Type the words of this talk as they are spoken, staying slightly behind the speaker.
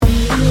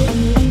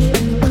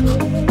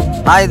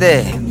Hi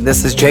there,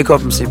 this is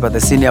Jacob Msipha,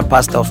 the senior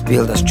pastor of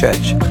Builders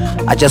Church.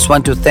 I just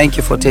want to thank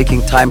you for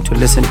taking time to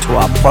listen to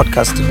our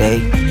podcast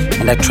today,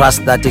 and I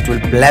trust that it will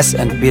bless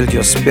and build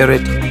your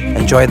spirit.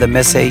 Enjoy the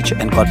message,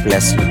 and God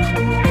bless you.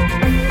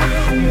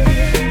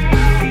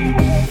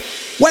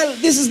 Well,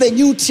 this is the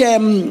new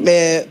term,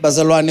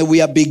 Bazalwane.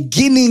 We are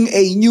beginning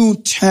a new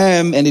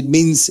term, and it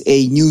means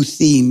a new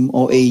theme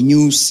or a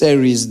new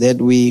series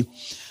that we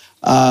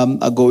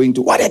are going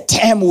to. What a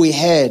term we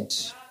had.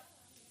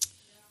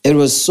 It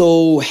was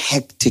so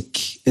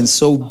hectic and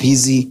so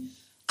busy.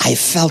 I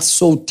felt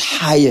so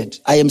tired.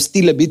 I am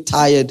still a bit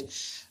tired.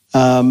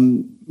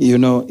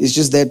 It's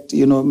just that,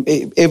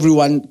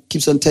 everyone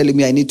keeps on telling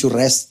me I need to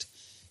rest.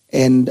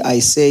 And I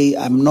say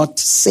I'm not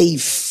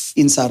safe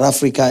in South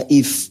Africa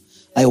if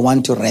I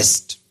want to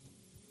rest.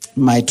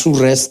 My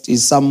true rest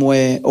is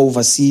somewhere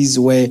overseas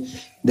where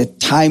the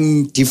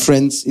time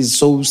difference is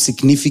so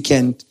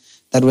significant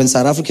that when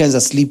South Africans are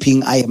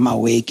sleeping, I am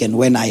awake. And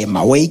when I am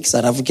awake,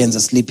 South Africans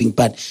are sleeping.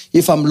 But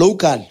if I'm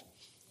local,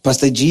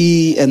 Pastor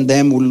G and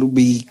them will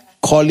be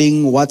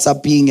calling,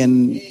 WhatsApping,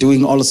 and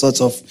doing all sorts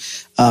of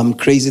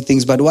crazy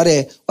things. But what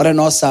an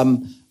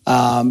awesome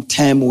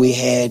time we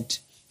had.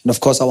 And of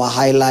course, our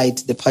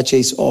highlight, the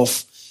purchase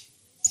of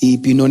the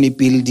Benoni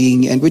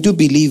building. And we do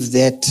believe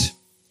that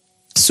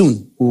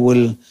soon we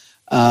will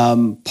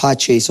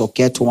purchase or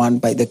get one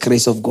by the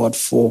grace of God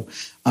for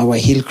our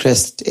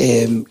Hillcrest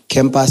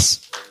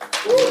campus.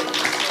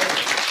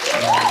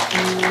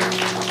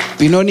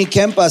 Benoni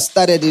campus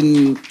started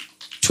in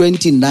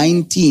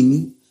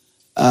 2019.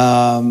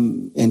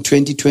 In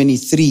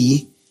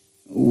 2023,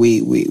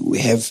 we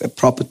have a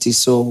property.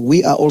 So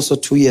we are also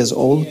 2 years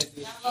old.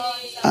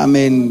 I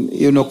mean,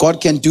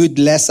 God can do it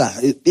lesser.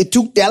 It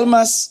took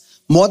Delmas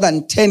more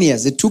than 10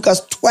 years. It took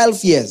us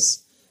 12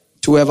 years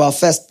to have our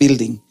first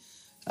building,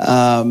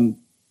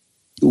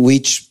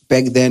 which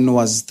back then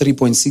was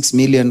 3.6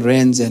 million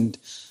rands, and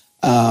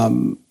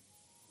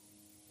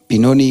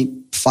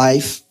Benoni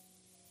 5.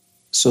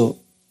 So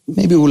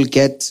maybe we'll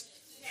get...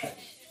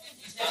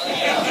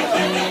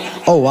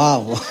 Oh,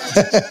 wow.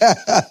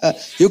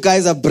 You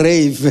guys are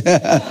brave. And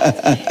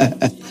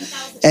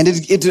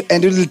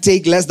it will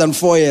take less than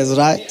 4 years,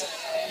 right?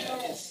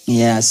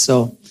 Yeah,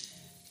 so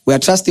we are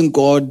trusting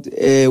God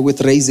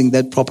with raising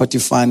that property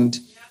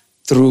fund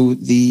through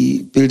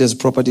the Builders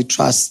Property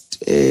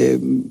Trust.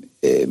 And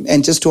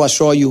just to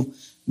assure you,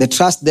 the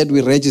trust that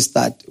we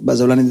registered,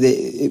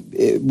 the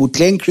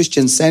Butleng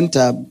Christian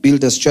Center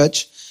Builders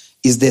Church,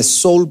 is the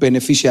sole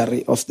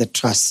beneficiary of the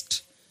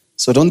trust.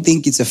 So don't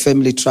think it's a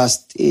family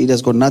trust. It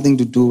has got nothing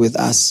to do with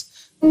us.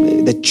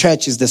 The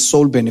church is the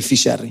sole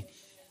beneficiary.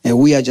 And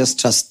we are just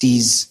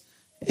trustees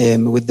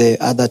with the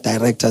other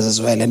directors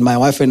as well. And my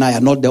wife and I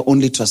are not the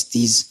only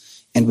trustees.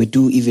 And we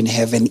do even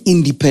have an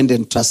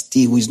independent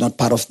trustee who is not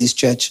part of this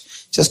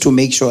church, just to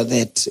make sure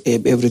that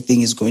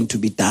everything is going to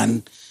be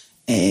done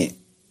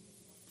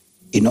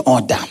in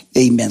order.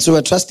 Amen. So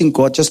we're trusting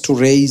God just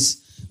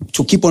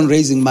to keep on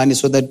raising money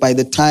so that by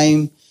the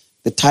time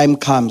the time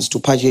comes to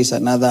purchase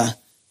another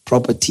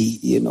property,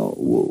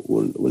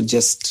 we'll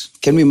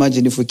just... Can we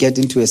imagine if we get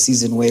into a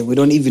season where we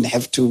don't even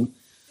have to,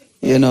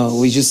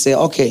 we just say,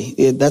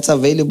 okay, that's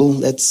available.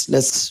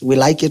 We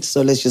like it,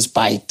 so let's just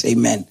buy it.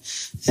 Amen.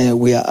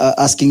 We are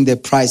asking the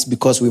price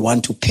because we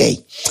want to pay.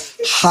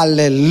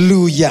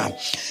 Hallelujah.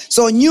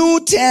 So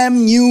new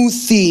term, new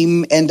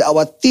theme, and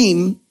our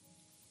theme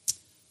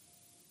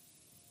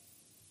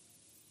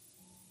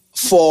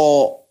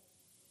for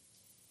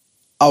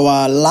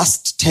our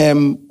last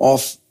term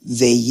of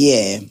the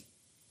year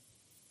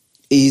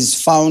is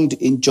found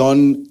in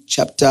John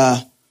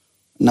chapter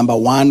number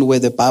 1, where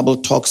the Bible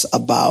talks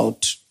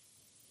about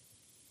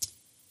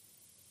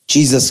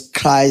Jesus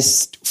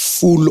Christ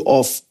full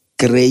of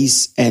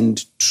grace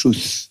and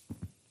truth.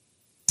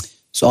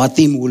 So our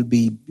theme will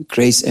be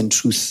grace and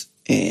truth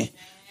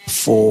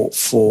for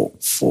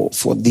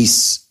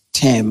this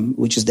term,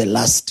 which is the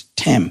last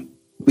term.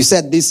 We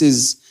said this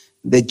is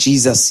the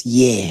Jesus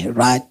year,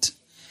 right?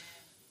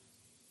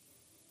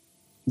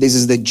 This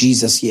is the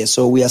Jesus year.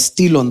 So we are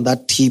still on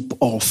that tip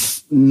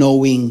of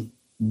knowing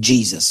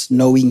Jesus,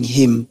 knowing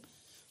him,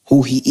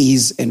 who he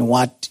is and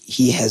what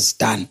he has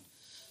done.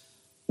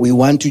 We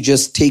want to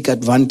just take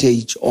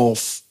advantage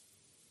of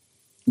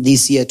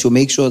this year to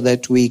make sure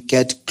that we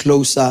get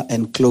closer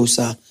and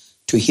closer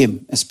to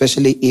him,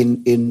 especially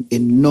in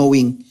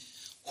knowing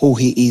who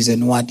he is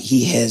and what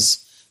he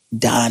has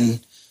done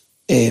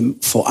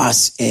for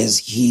us as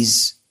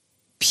his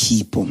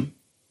people.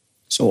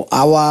 So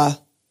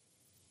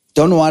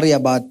don't worry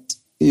about,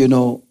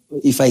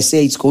 if I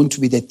say it's going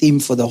to be the theme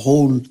for the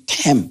whole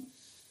term.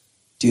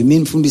 Do you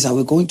mean, Fundis, are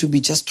we going to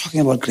be just talking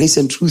about grace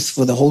and truth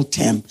for the whole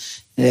term?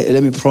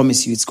 Let me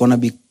promise you, it's going to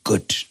be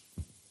good.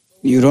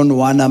 You don't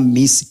want to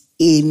miss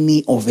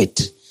any of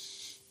it.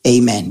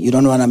 Amen. You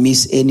don't want to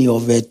miss any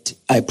of it.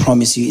 I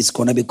promise you, it's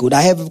going to be good.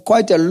 I have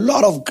quite a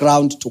lot of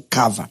ground to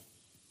cover.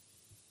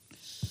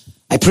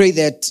 I pray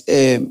that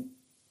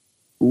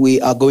we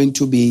are going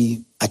to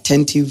be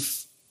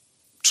attentive,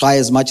 try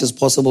as much as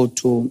possible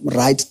to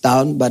write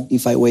down, but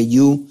if I were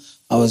you,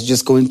 I was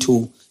just going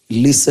to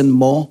listen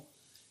more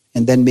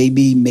and then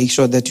maybe make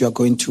sure that you are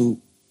going to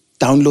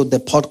download the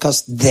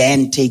podcast,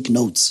 then take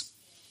notes.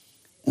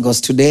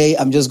 Because today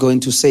I'm just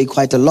going to say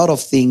quite a lot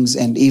of things,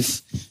 and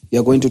if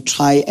you're going to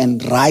try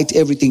and write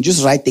everything,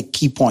 just write the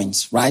key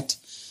points, right?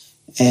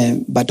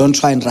 But don't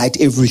try and write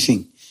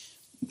everything.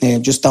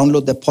 Just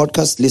download the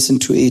podcast, listen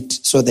to it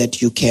so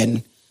that you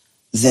can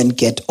then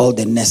get all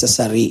the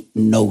necessary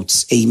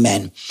notes.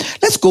 Amen.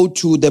 Let's go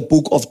to the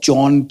book of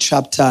John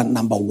chapter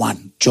number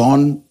 1.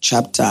 John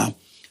chapter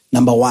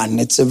number 1.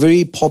 It's a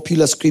very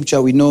popular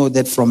scripture. We know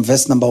that from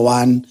verse number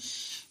 1,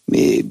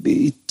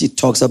 it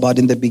talks about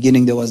in the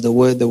beginning there was the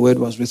Word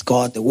was with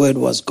God, the Word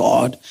was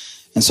God,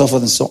 and so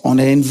forth and so on.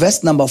 And in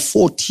verse number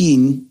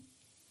 14,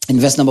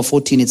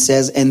 it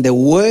says, and the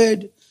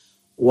Word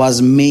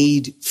was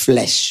made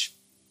flesh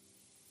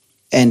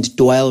and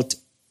dwelt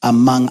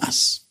among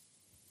us,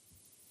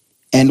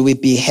 and we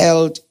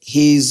beheld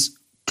his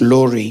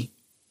glory,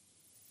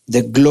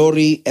 the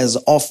glory as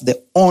of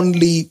the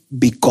only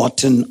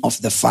begotten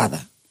of the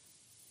Father.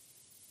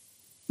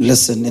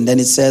 Listen, and then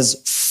it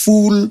says,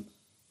 full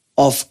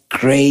of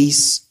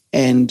grace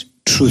and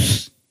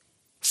truth.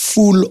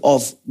 Full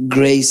of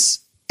grace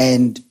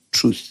and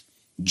truth.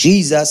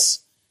 Jesus,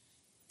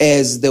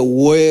 as the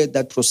word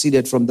that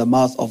proceeded from the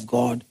mouth of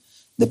God,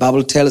 the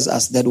Bible tells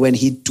us that when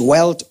he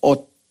dwelt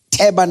or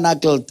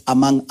tabernacled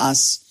among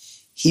us,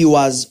 he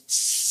was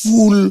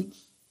full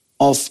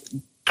of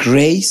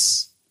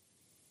grace,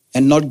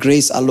 and not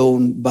grace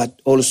alone,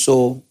 but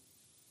also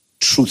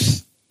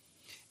truth.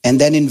 And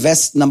then in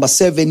verse number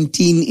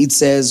 17, it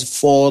says,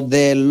 for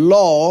the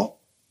law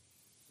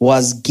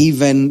was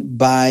given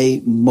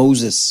by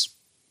Moses,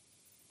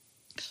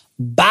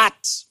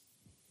 but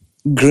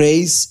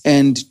grace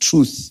and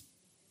truth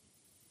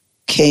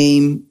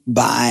came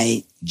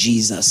by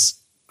Jesus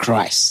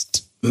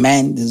Christ.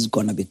 Man, this is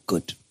going to be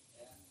good.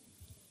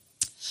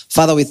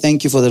 Father, we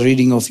thank you for the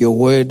reading of your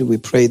word. We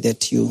pray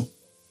that you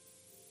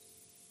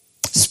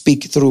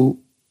speak through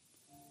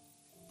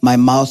my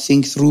mouth,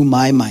 think through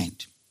my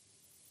mind.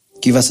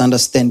 Give us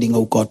understanding,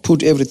 oh God.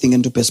 Put everything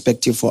into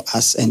perspective for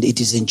us. And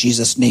it is in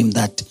Jesus' name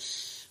that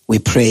we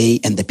pray.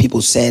 And the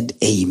people said,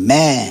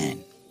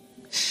 amen.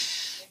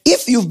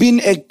 If you've been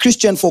a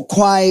Christian for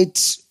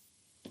quite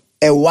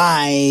a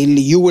while,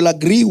 you will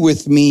agree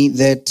with me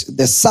that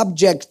the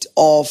subject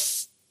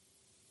of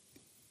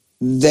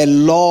the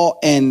law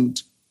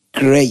and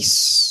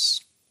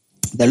grace,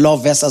 the law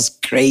versus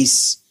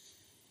grace,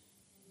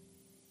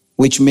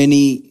 which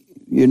many,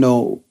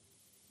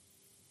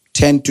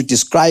 tend to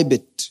describe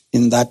it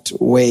in that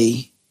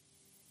way,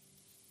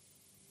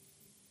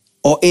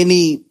 or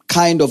any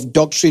kind of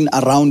doctrine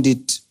around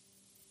it,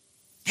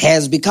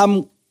 has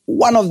become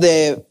one of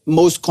the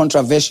most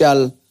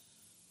controversial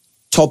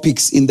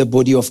topics in the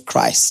body of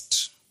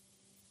Christ,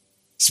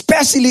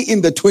 especially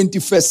in the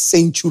 21st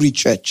century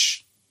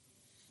church.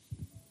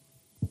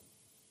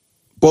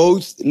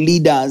 Both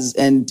leaders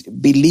and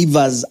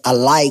believers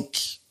alike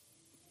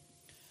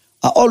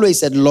are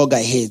always at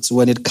loggerheads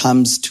when it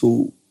comes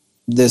to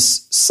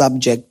this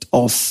subject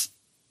of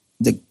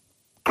the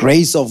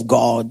grace of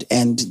God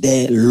and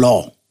the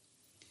law.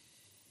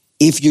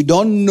 If you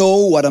don't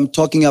know what I'm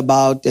talking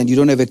about and you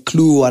don't have a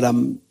clue what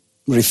I'm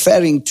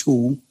referring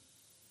to,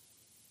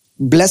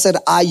 blessed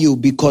are you,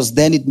 because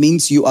then it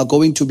means you are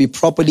going to be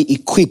properly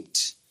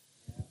equipped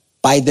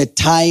by the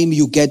time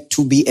you get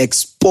to be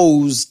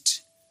exposed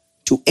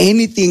to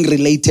anything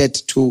related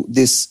to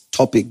this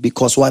topic.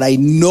 Because what I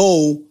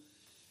know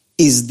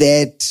is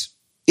that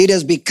it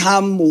has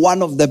become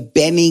one of the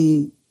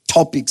burning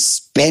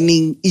topics,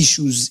 burning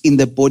issues in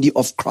the body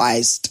of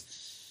Christ.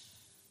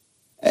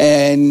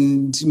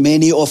 And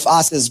many of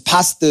us as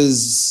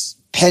pastors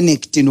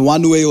panicked in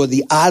one way or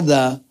the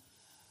other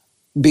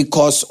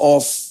because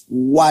of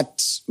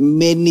what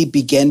many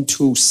began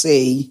to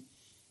say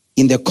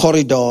in the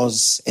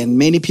corridors, and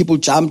many people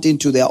jumped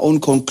into their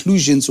own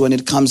conclusions when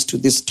it comes to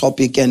this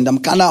topic. And I'm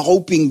kind of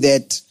hoping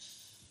that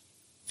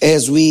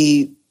as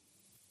we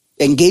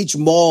engage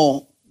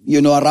more,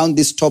 around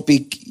this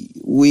topic,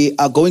 we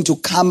are going to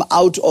come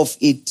out of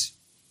it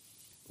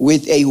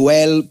with a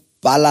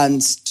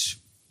well-balanced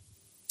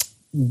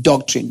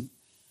doctrine.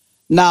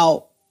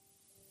 Now,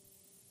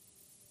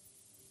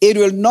 it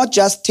will not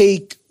just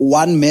take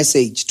one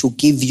message to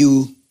give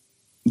you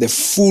the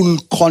full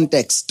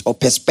context or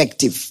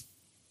perspective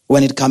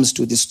when it comes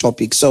to this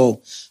topic.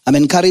 So I'm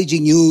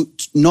encouraging you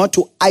not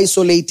to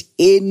isolate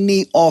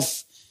any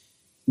of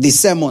the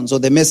sermons or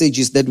the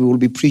messages that we will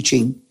be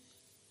preaching,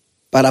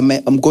 but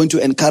I'm going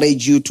to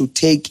encourage you to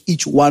take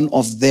each one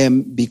of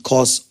them,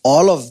 because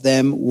all of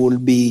them will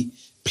be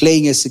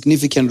playing a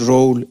significant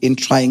role in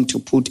trying to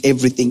put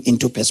everything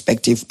into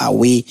perspective. Are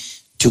we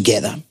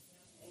together?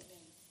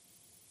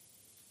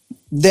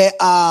 There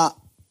are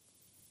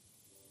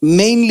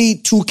mainly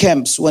two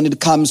camps when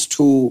it comes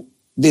to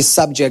this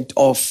subject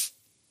of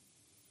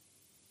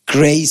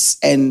grace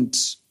and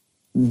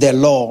the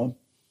law.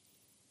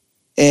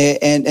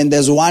 And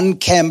there's one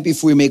camp,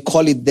 if we may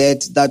call it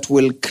that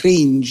will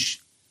cringe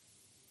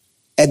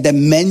at the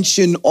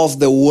mention of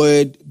the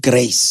word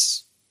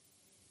grace.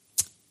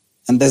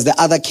 And there's the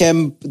other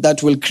camp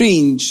that will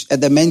cringe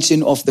at the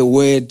mention of the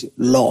word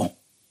law.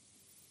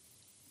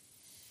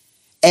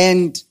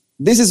 And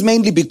this is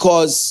mainly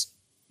because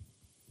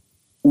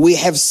we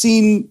have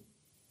seen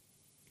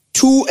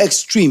two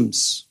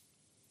extremes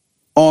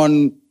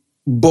on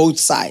both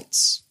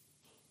sides.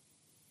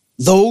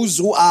 Those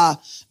who are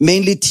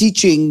mainly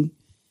teaching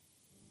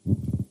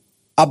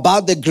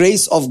about the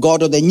grace of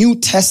God or the New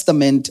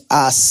Testament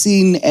are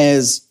seen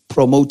as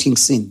promoting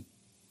sin.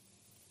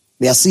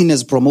 They are seen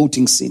as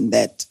promoting sin,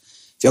 that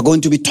if you're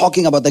going to be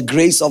talking about the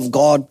grace of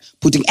God,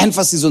 putting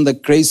emphasis on the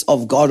grace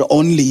of God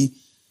only,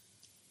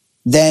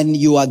 then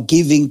you are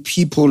giving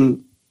people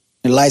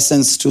a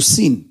license to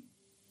sin.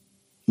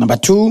 Number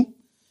two,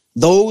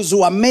 those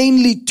who are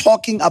mainly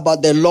talking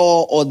about the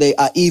law, or they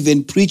are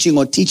even preaching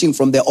or teaching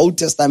from the Old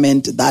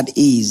Testament, that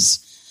is,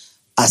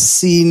 are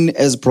seen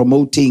as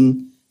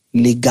promoting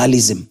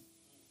legalism.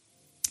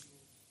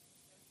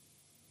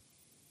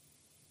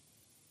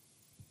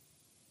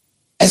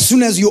 As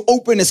soon as you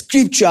open a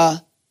scripture,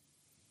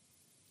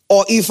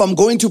 or if I'm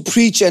going to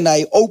preach and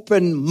I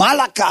open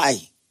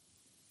Malachi,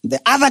 the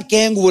other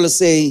gang will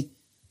say,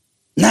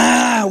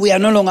 nah, we are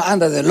no longer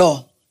under the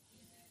law.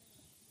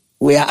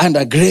 We are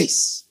under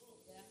grace.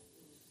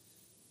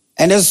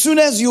 And as soon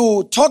as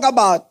you talk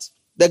about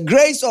the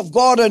grace of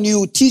God and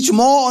you teach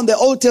more on the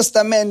Old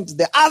Testament,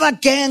 the other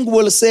gang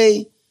will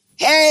say,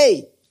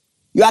 hey,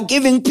 you are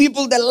giving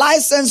people the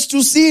license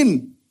to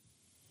sin.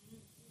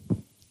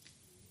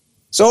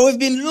 So we've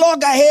been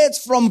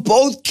loggerheads from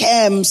both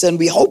camps, and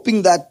we're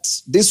hoping that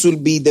this will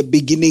be the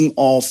beginning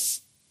of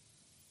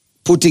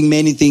putting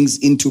many things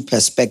into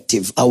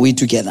perspective. Are we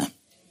together?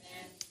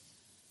 Amen.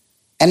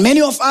 And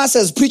many of us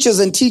as preachers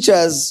and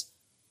teachers,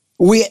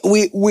 we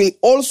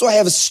also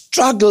have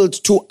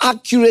struggled to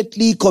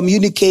accurately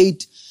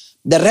communicate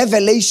the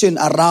revelation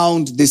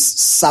around this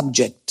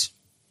subject.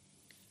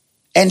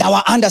 And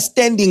our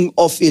understanding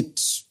of it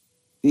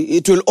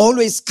will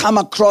always come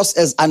across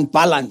as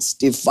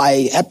unbalanced. If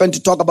I happen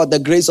to talk about the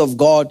grace of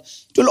God,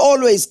 it will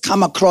always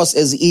come across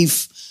as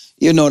if,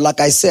 like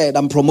I said,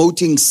 I'm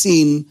promoting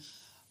sin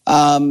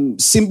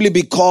simply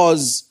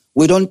because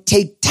we don't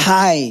take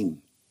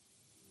time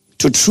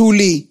to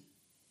truly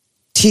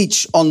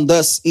teach on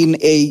this in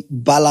a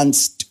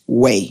balanced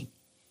way.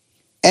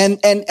 And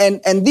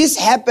this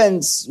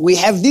happens, we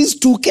have these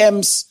two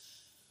camps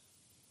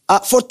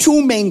for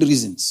two main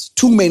reasons.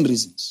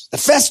 The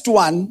first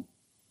one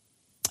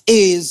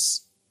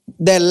is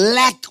the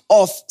lack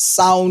of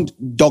sound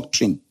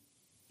doctrine.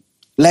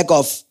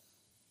 These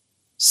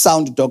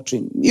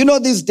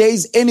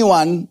days,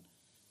 anyone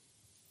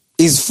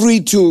is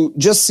free to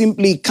just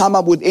simply come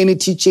up with any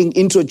teaching,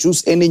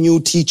 introduce any new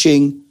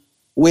teaching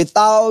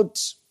without,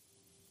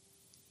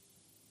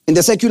 in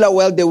the secular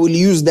world, they will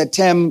use the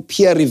term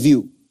peer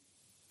review.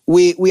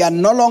 We are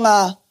no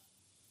longer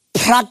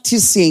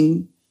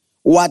practicing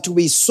what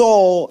we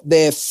saw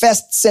the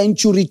first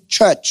century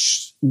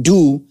church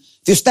do.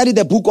 If you study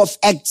the book of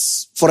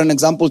Acts, for an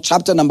example,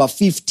 chapter number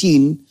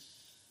 15,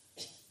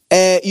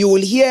 you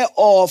will hear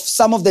of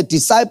some of the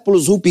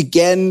disciples who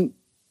began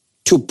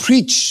to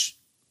preach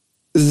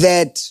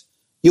that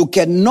you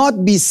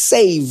cannot be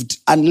saved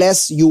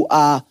unless you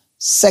are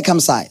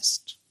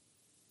circumcised.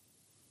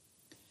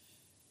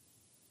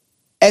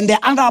 And the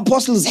other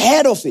apostles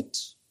heard of it.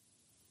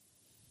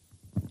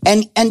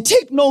 And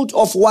take note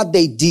of what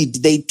they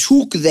did. They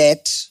took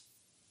that.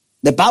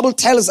 The Bible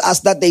tells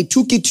us that they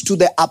took it to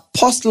the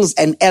apostles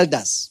and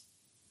elders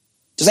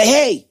to say,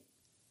 hey,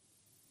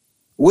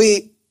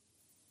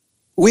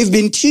 we've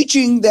been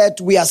teaching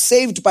that we are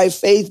saved by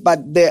faith,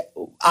 but there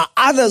are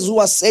others who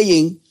are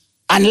saying,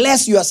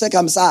 unless you are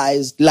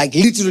circumcised, like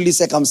literally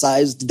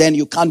circumcised, then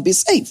you can't be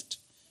saved.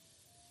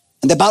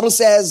 And the Bible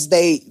says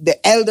the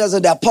elders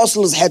and the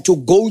apostles had to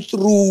go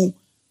through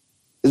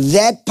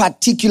that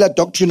particular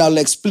doctrine. I'll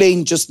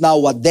explain just now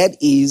what that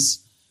is,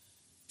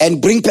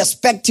 and bring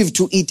perspective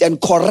to it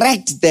and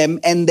correct them.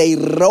 And they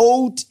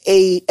wrote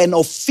an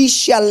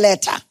official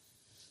letter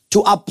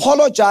to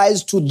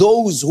apologize to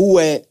those who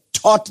were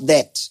taught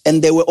that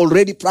and they were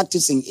already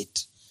practicing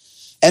it,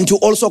 and to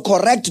also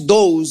correct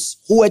those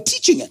who were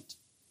teaching it.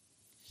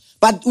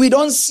 But we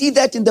don't see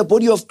that in the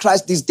body of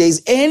Christ these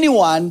days.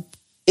 Anyone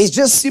is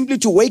just simply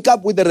to wake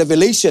up with a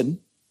revelation,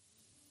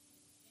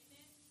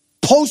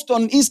 post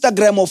on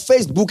Instagram or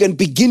Facebook, and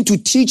begin to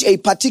teach a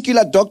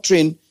particular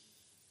doctrine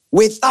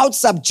without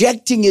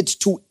subjecting it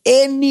to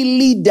any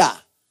leader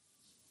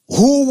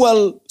who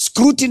will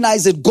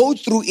scrutinize it, go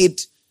through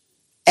it,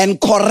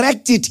 and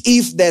correct it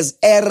if there's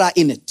error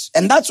in it.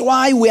 And that's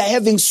why we are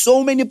having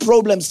so many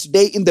problems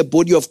today in the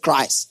body of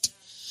Christ.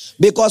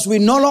 Because we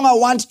no longer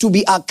want to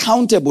be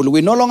accountable.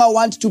 We no longer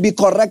want to be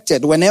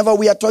corrected. Whenever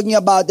we are talking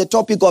about the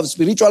topic of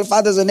spiritual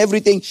fathers and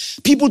everything,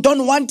 people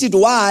don't want it.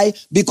 Why?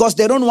 Because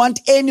they don't want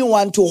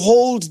anyone to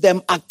hold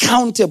them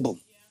accountable.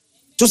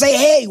 To say,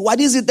 hey, what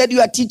is it that you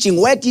are teaching?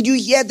 Where did you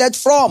hear that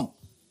from?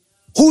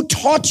 Who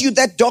taught you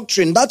that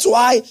doctrine? That's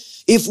why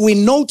if we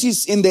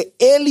notice in the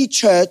early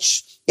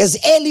church, as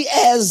early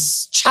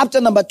as chapter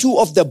number 2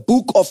 of the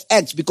book of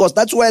Acts, because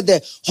that's where the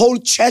whole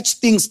church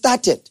thing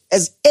started.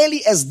 As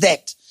early as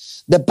that,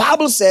 the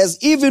Bible says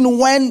even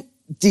when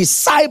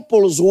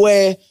disciples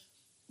were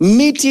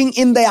meeting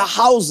in their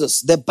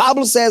houses, the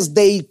Bible says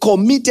they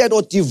committed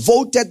or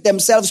devoted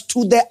themselves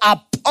to the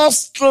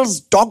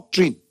apostles'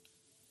 doctrine.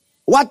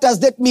 What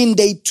does that mean?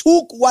 They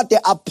took what the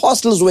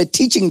apostles were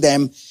teaching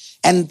them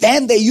and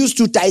then they used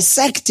to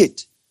dissect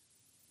it.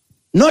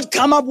 Not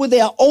come up with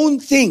their own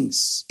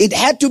things. It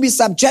had to be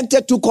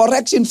subjected to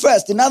correction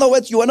first. In other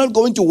words, you are not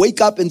going to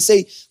wake up and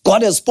say,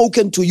 God has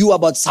spoken to you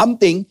about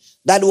something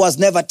that was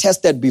never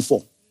tested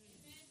before.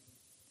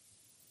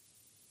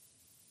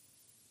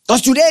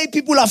 Because today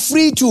people are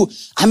free to,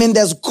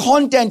 there's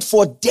content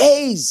for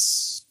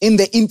days in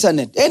the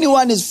internet.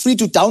 Anyone is free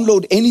to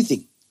download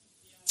anything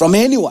from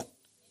anyone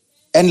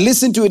and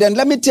listen to it. And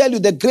let me tell you,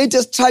 the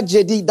greatest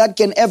tragedy that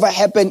can ever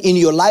happen in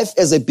your life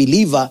as a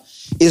believer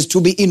is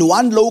to be in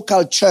one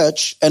local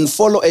church and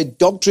follow a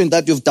doctrine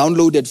that you've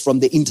downloaded from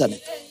the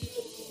internet.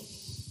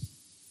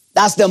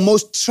 That's the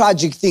most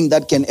tragic thing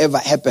that can ever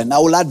happen. I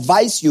will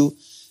advise you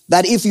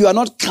that if you are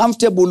not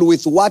comfortable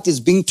with what is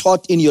being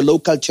taught in your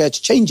local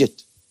church, change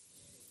it.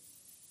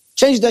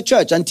 Change the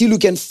church until you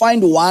can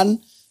find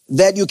one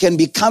that you can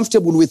be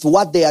comfortable with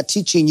what they are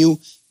teaching you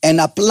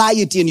and apply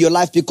it in your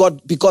life,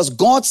 because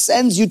God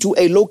sends you to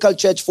a local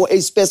church for a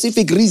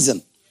specific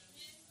reason.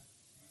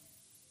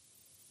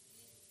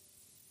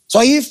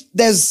 So if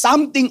there's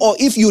something, or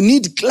if you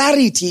need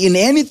clarity in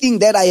anything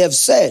that I have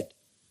said,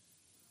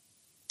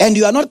 and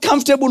you are not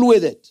comfortable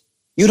with it,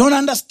 you don't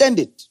understand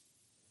it,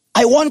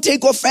 I won't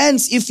take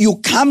offense if you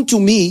come to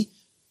me,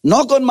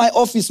 knock on my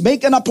office,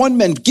 make an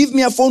appointment, give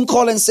me a phone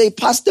call and say,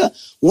 Pastor,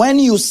 when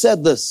you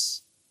said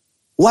this,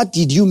 what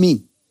did you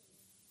mean?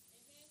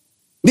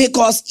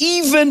 Because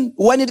even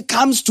when it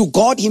comes to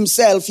God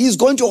himself, he's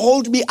going to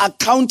hold me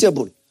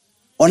accountable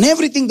on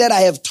everything that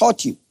I have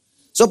taught you.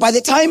 So by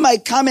the time I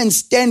come and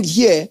stand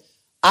here,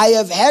 I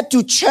have had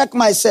to check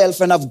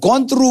myself, and I've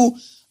gone through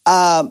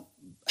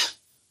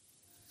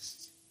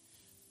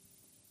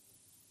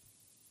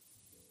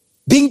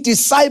being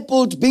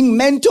discipled, being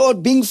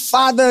mentored, being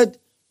fathered.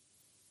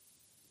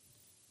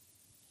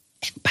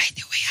 And by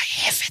the way,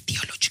 I have a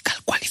theological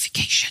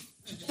qualification.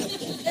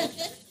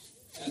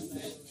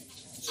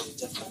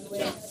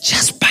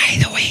 Just by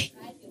the way,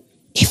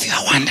 if you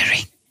are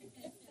wondering,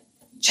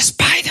 just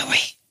by the way.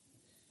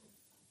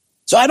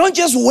 So I don't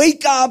just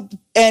wake up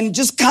and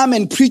just come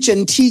and preach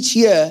and teach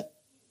here.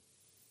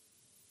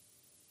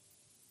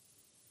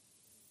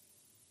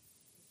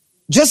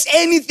 Just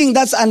anything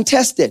that's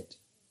untested.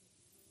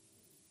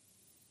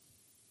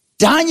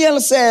 Daniel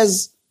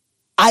says,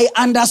 I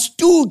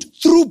understood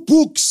through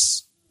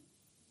books.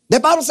 The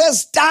Bible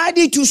says,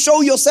 study to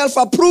show yourself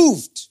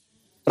approved,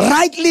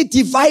 rightly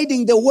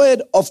dividing the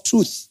word of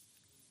truth.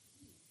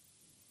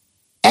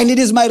 And it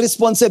is my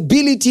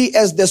responsibility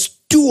as the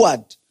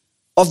steward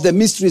of the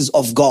mysteries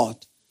of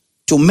God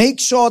to make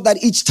sure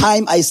that each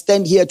time I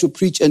stand here to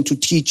preach and to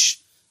teach,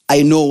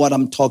 I know what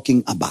I'm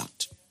talking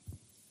about.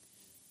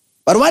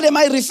 But what am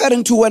I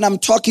referring to when I'm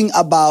talking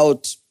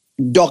about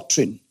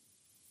doctrine?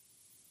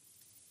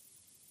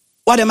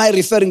 What am I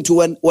referring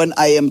to when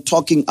I am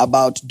talking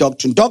about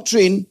doctrine?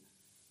 Doctrine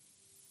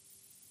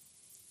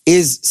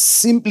is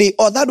simply,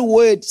 or that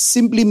word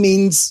simply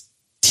means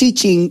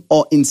teaching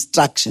or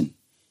instruction.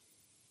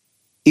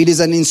 It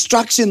is an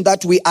instruction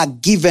that we are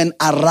given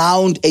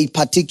around a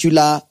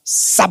particular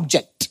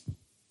subject.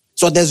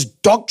 So there's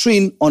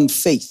doctrine on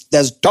faith.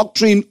 There's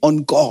doctrine on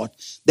God.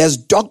 There's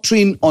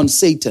doctrine on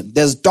Satan.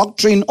 There's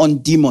doctrine on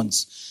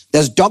demons.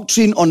 There's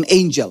doctrine on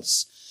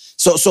angels.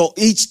 So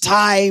each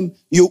time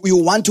you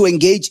want to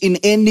engage in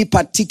any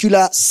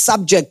particular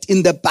subject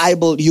in the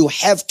Bible, you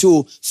have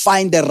to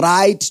find the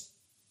right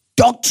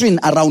doctrine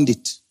around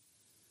it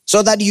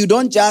so that you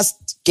don't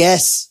just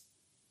guess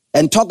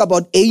and talk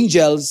about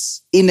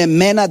angels in a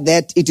manner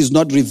that it is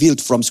not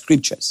revealed from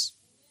scriptures.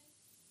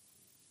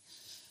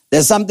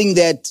 There's something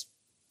that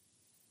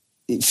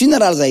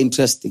funerals are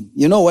interesting.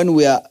 You know, when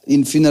we are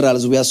in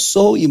funerals, we are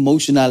so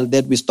emotional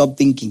that we stop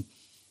thinking.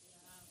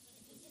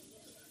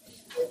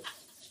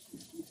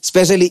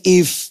 Especially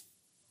if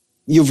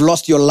you've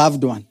lost your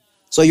loved one.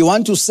 So you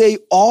want to say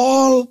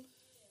all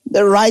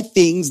the right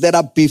things that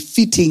are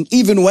befitting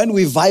even when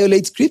we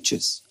violate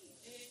scriptures.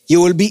 You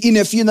will be in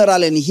a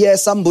funeral and hear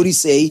somebody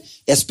say,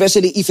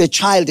 especially if a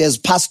child has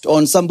passed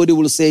on, somebody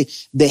will say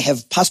they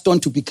have passed on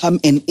to become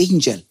an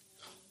angel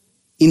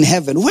in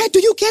heaven. Where do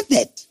you get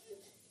that?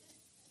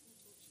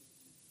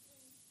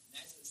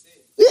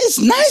 It's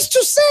nice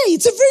to say.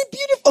 It's a very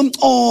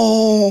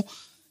beautiful,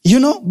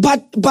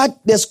 but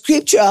the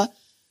scripture,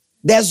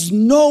 there's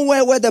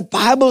nowhere where the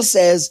Bible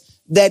says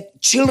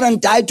that children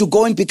die to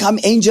go and become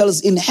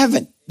angels in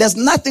heaven. There's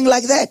nothing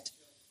like that.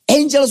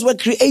 Angels were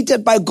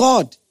created by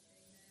God.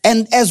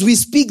 And as we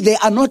speak, they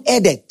are not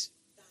added.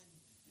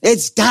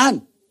 It's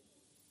done.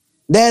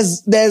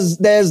 There's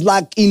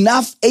like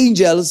enough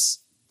angels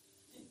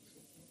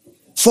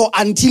for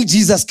until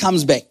Jesus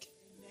comes back.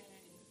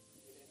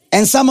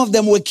 And some of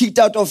them were kicked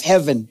out of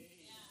heaven.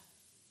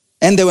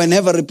 And they were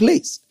never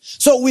replaced.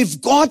 So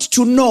we've got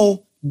to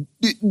know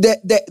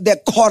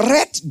the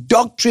correct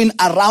doctrine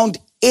around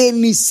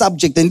any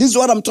subject. And this is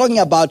what I'm talking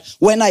about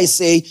when I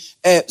say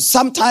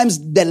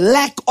sometimes the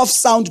lack of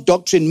sound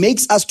doctrine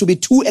makes us to be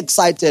too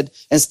excited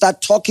and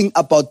start talking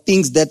about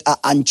things that are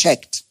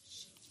unchecked,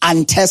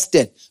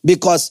 untested,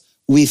 because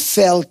we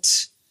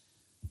felt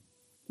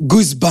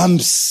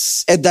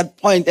goosebumps at that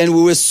point and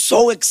we were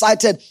so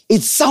excited.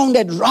 It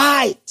sounded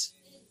right.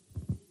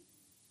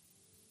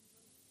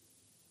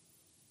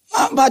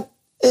 But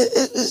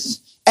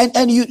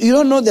you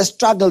don't know the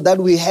struggle that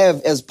we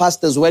have as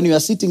pastors when you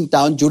are sitting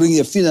down during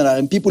a funeral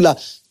and people are,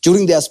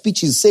 during their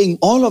speeches, saying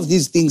all of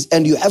these things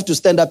and you have to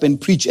stand up and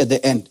preach at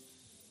the end.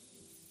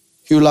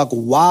 You're like,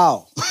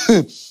 wow.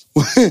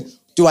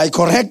 Do I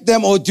correct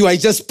them or do I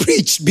just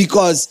preach?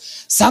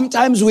 Because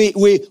sometimes we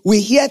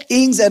hear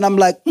things and I'm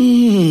like,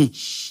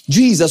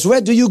 Jesus, where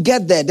do you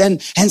get that?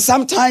 And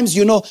sometimes,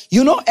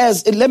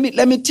 as let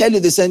me tell you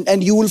this,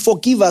 and you will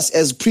forgive us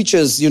as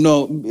preachers,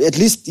 at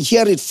least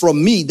hear it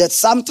from me, that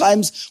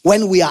sometimes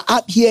when we are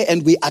up here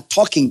and we are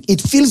talking, it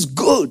feels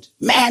good.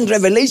 Man,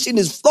 revelation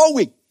is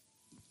flowing.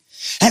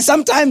 And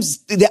sometimes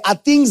there are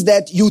things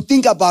that you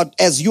think about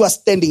as you are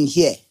standing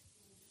here.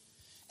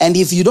 And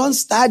if you don't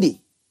study,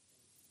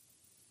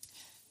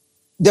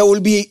 there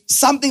will be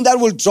something that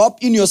will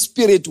drop in your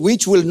spirit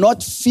which will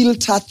not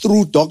filter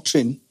through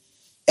doctrine,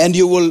 and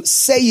you will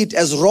say it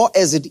as raw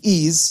as it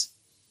is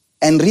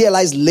and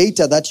realize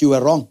later that you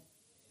were wrong.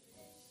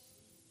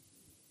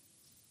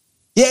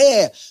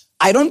 Yeah,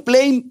 I don't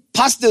blame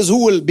pastors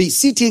who will be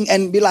sitting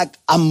and be like,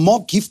 I'm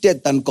more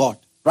gifted than God,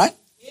 right?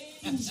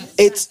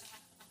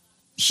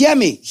 Hear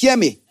me.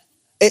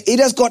 It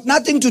has got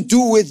nothing to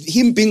do with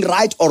him being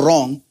right or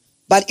wrong.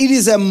 But it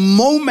is a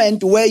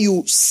moment where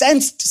you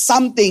sensed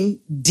something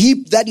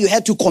deep that you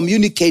had to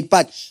communicate.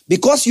 But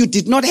because you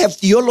did not have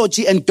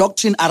theology and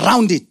doctrine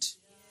around it,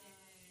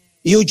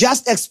 you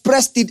just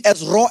expressed it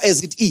as raw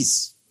as it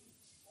is.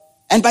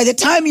 And by the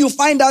time you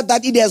find out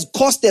that it has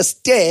caused a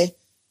stir,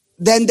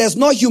 then there's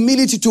no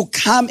humility to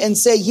come and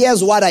say,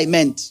 here's what I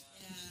meant.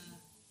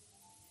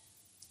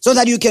 So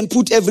that you can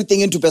put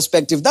everything into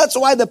perspective. That's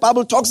why the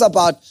Bible talks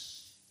about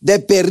the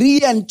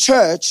Berean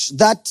church,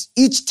 that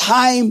each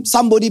time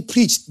somebody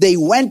preached, they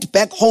went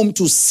back home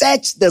to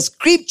search the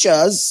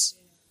scriptures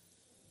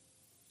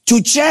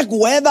to check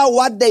whether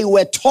what they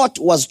were taught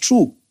was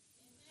true.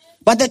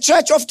 But the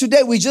church of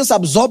today, we just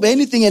absorb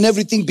anything and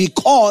everything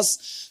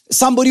because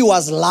somebody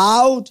was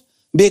loud,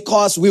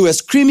 because we were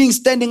screaming,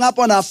 standing up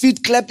on our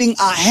feet, clapping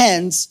our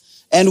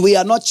hands, and we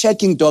are not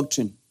checking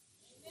doctrine.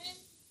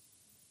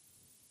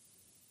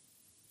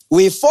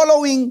 We're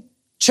following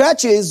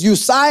churches, you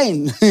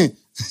sign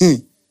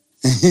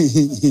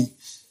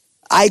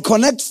I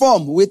connect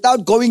form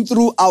without going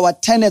through our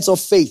tenets of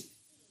faith.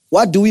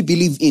 What do we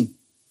believe in?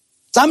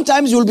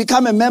 Sometimes you'll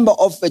become a member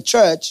of a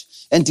church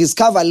and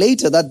discover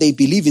later that they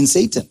believe in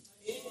Satan.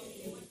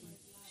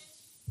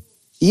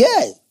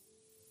 Yeah.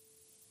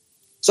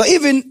 So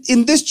even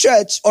in this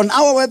church, on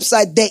our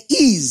website, there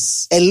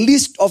is a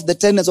list of the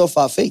tenets of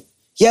our faith.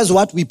 Here's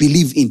what we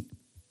believe in.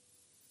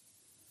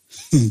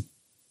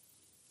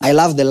 I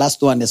love the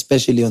last one,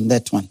 especially on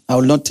that one. I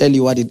will not tell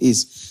you what it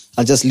is.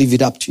 I'll just leave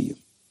it up to you.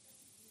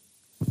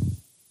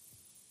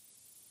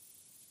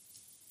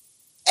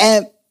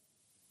 And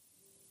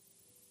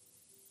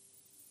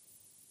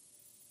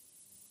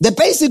the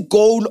basic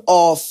goal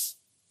of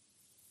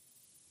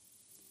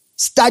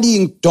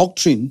studying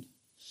doctrine,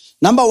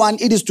 number one,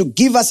 it is to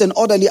give us an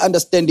orderly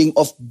understanding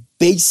of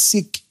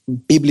basic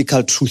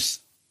biblical truth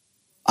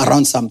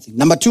around something.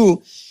 Number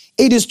two,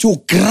 it is to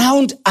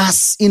ground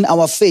us in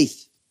our faith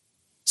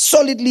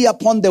solidly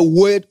upon the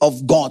word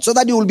of God, so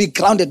that you will be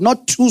grounded,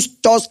 not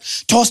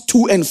tossed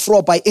to and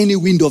fro by any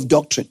wind of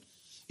doctrine.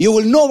 You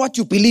will know what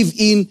you believe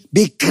in,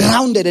 be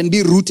grounded and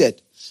be rooted,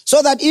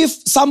 so that if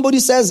somebody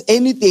says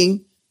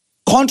anything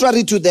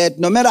contrary to that,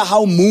 no matter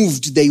how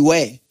moved they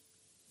were,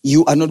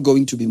 you are not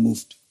going to be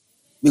moved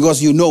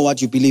because you know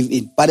what you believe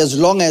in. But as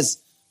long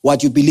as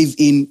what you believe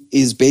in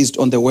is based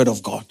on the word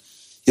of God,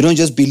 you don't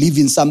just believe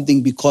in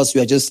something because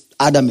you are just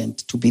adamant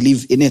to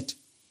believe in it.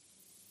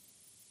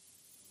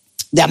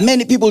 There are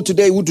many people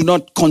today who do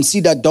not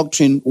consider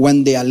doctrine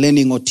when they are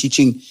learning or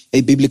teaching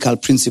a biblical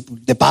principle.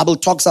 The Bible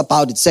talks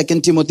about it, 2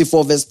 Timothy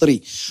 4 verse 3.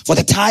 For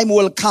the time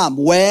will come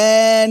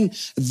when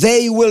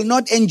they will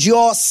not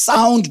endure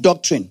sound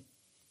doctrine,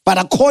 but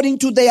according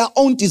to their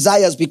own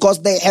desires,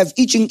 because they have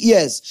itching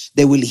ears,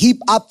 they will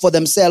heap up for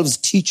themselves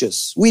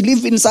teachers. We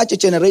live in such a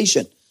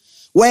generation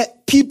where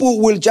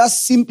people will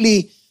just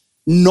simply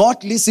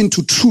not listen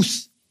to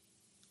truth,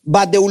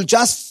 but they will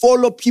just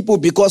follow people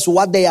because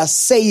what they are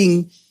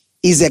saying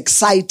is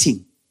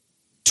exciting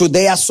to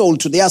their soul,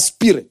 to their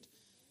spirit.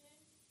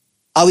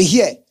 Are we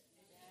here?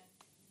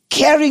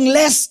 Caring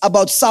less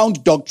about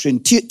sound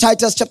doctrine.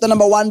 Titus chapter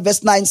number 1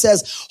 verse 9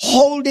 says,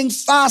 holding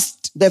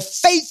fast the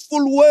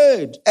faithful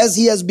word as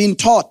he has been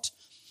taught,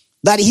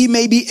 that he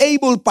may be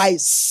able by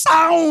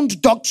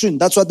sound doctrine,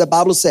 that's what the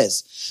Bible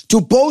says, to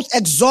both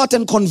exhort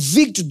and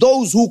convict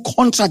those who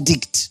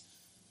contradict.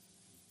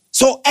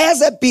 So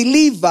as a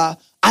believer,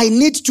 I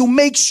need to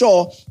make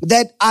sure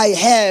that I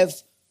have,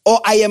 or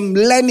I am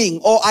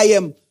learning, or I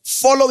am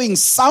following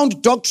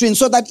sound doctrine,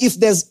 so that if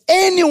there's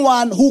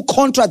anyone who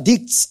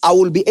contradicts, I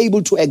will be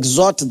able to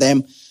exhort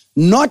them,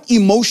 not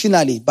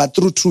emotionally, but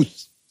through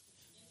truth.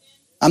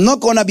 I'm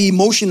not going to be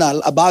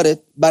emotional about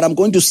it, but I'm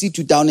going to sit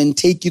you down and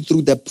take you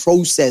through the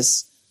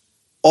process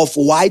of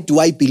why do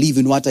I believe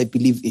in what I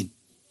believe in.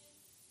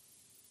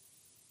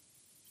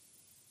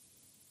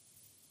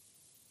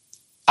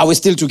 Are we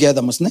still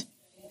together, Musne?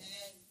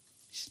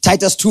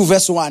 Titus 2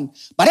 verse 1.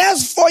 But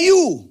as for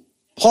you,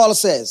 Paul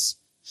says,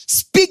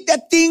 speak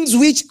the things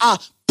which are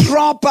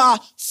proper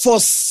for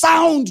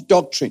sound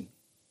doctrine.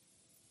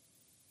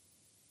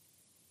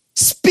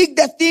 Speak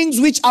the things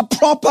which are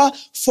proper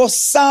for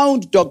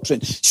sound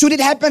doctrine. Should it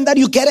happen that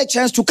you get a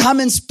chance to come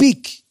and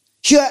speak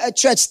here at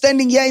church,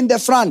 standing here in the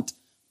front,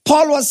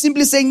 Paul was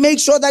simply saying, make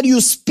sure that you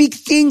speak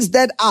things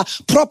that are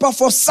proper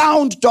for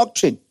sound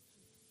doctrine.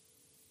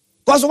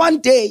 Because one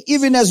day,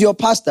 even as your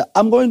pastor,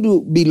 I'm going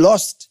to be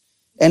lost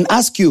and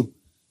ask you,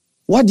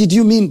 what did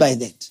you mean by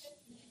that?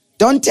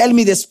 Don't tell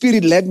me the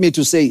Spirit led me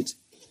to say it.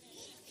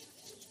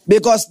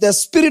 Because the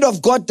Spirit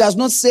of God does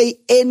not say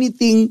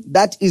anything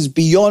that is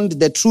beyond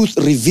the truth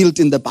revealed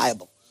in the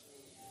Bible.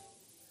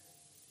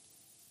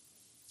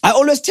 I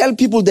always tell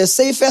people the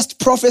safest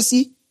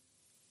prophecy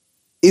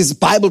is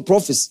Bible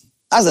prophecy.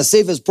 That's the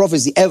safest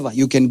prophecy ever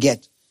you can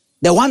get.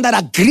 The one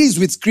that agrees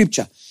with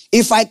Scripture.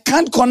 If I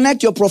can't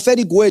connect your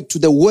prophetic word to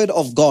the word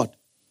of God,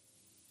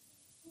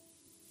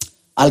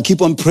 I'll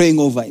keep on praying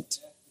over it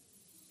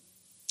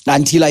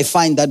until I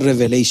find that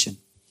revelation.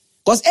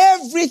 Because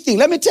everything,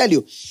 let me tell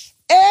you,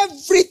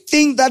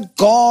 everything that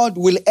God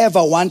will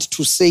ever want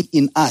to say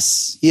in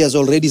us, He has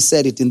already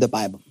said it in the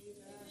Bible.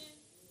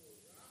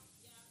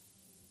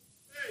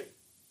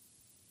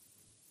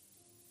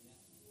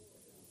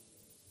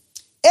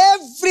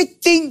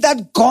 Everything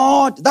that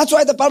God, that's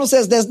why the Bible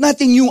says there's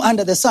nothing new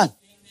under the sun.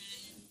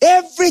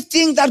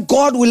 Everything that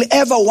God will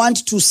ever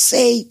want to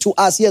say to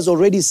us, He has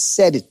already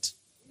said it.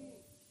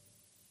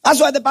 That's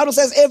why the Bible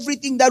says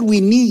everything that we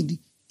need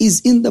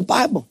is in the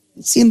Bible.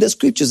 It's in the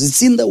scriptures.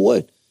 It's in the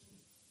word.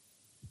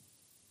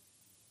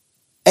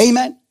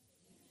 Amen.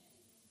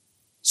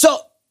 So,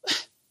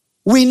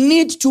 we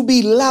need to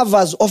be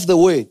lovers of the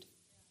word.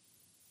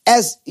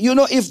 As you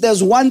know, if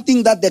there's one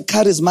thing that the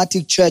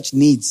charismatic church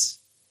needs,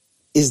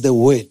 is the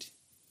word.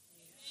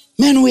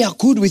 Man, we are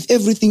good with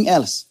everything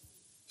else.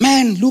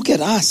 Man, look at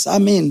us. I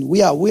mean,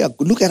 we are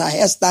good. Look at our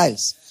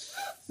hairstyles.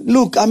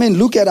 Look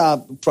at our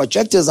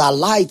projectors, our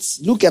lights.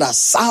 Look at our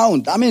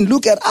sound.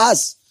 Look at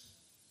us.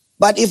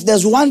 But if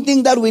there's one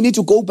thing that we need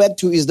to go back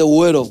to is the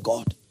word of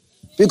God.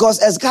 Because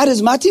as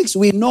charismatics,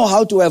 we know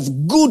how to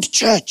have good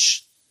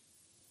church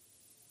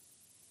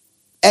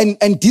and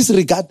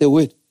disregard the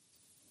word.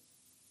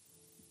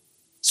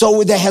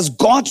 So there has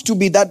got to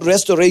be that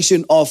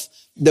restoration of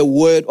the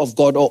word of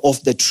God or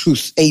of the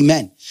truth.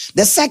 Amen.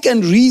 The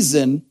second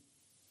reason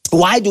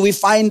why do we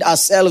find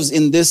ourselves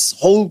in this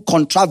whole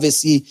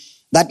controversy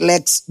that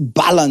lacks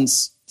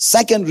balance?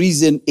 Second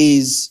reason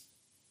is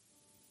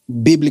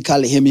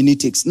biblical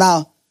hermeneutics.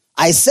 Now,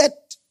 I said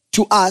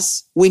to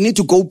us, we need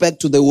to go back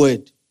to the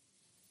word.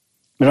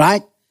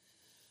 Right?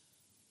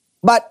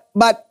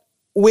 But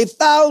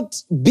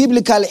without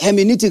biblical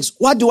hermeneutics,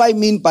 what do I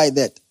mean by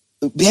that?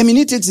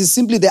 Hermeneutics is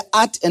simply the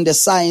art and the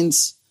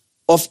science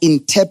of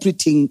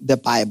interpreting the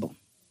Bible.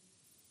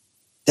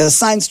 There's a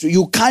science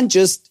you can't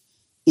just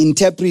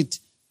interpret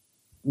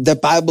the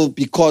Bible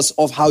because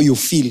of how you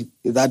feel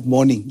that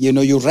morning. You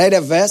know, you read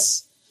a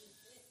verse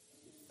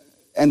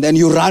and then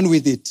you run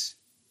with it.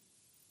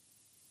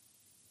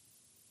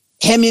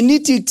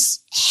 Hermeneutics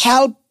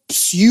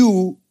helps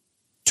you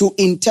to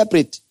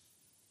interpret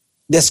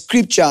the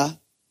scripture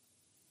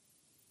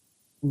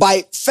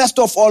by, first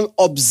of all,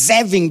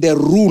 observing the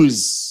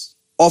rules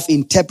of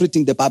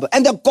interpreting the Bible.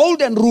 And the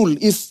golden rule,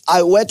 if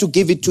I were to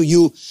give it to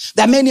you,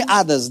 there are many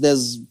others.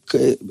 There's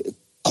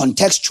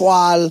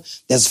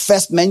contextual, there's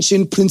first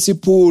mention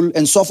principle,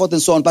 and so forth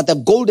and so on. But the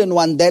golden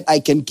one that I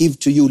can give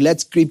to you,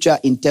 let scripture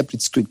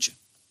interpret scripture.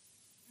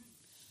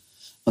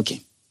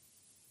 Okay.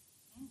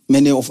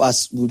 Many of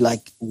us would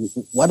like,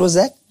 what was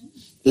that?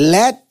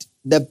 Let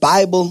the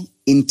Bible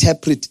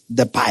interpret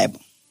the Bible.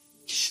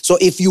 So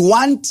if you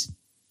want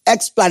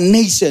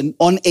explanation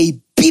on a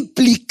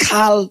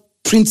biblical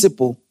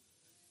principle,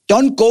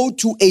 don't go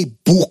to a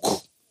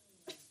book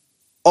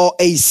or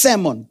a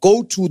sermon.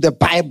 Go to the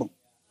Bible.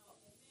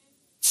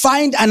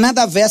 Find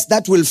another verse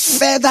that will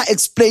further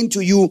explain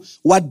to you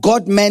what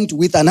God meant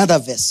with another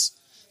verse.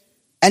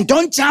 And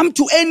don't jump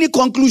to any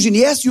conclusion.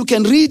 Yes, you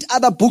can read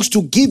other books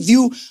to give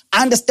you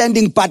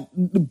understanding, but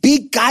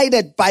be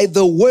guided by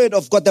the word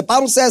of God. The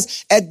Bible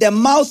says, at the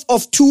mouth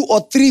of 2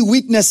 or 3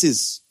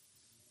 witnesses,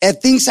 a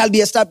thing shall be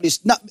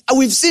established. Now,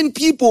 we've seen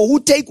people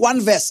who take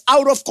one verse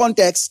out of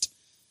context,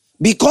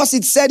 because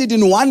it said it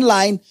in one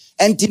line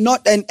and did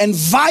not and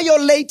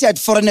violated,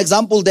 for an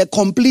example, the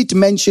complete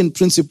mention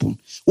principle.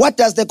 What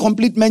does the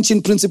complete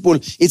mention principle?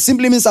 It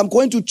simply means I'm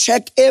going to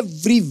check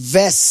every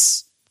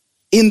verse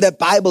in the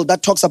Bible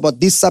that talks about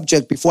this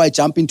subject before I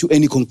jump into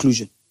any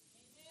conclusion.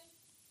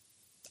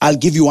 I'll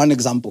give you one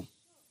example.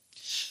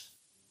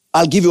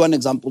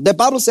 The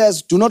Bible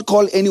says, do not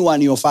call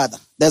anyone your father.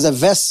 There's a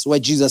verse where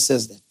Jesus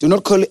says that. Do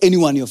not call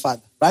anyone your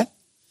father, right?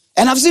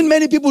 And I've seen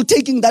many people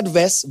taking that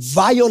verse,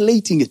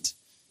 violating it.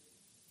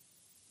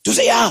 To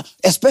say,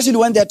 especially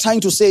when they're trying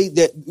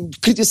to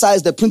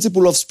criticize the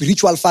principle of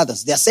spiritual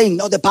fathers. They're saying,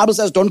 no, the Bible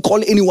says don't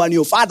call anyone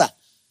your father.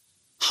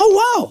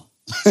 Oh,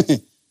 wow.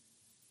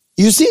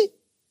 You see,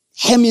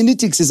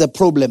 hermeneutics is a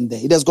problem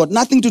there. It has got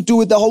nothing to do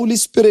with the Holy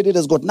Spirit. It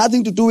has got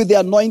nothing to do with the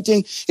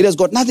anointing. It has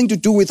got nothing to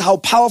do with how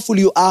powerful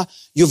you are.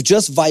 You've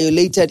just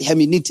violated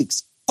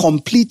hermeneutics,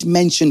 complete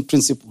mention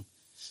principle.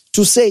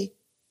 To say,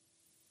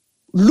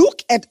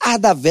 look at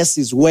other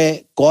verses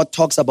where God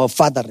talks about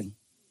fathering.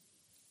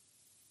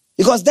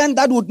 Because then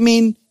that would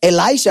mean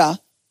Elisha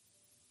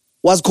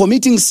was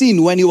committing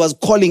sin when he was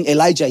calling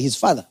Elijah his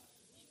father.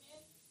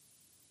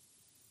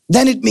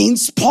 Then it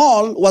means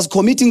Paul was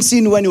committing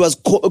sin when he was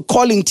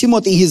calling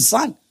Timothy his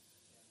son.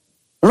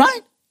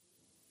 Right?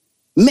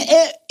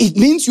 It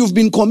means you've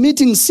been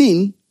committing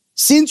sin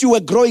since you were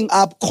growing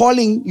up,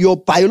 calling your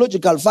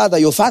biological father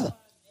your father.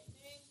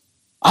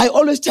 I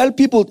always tell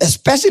people,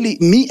 especially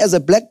me as a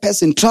black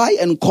person, try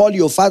and call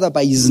your father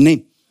by his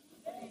name.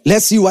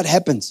 Let's see what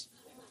happens.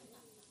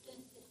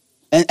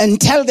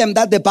 And tell them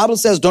that the Bible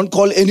says don't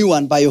call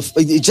anyone by your...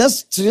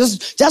 Just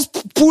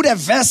put a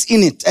verse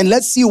in it and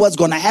let's see what's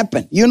going to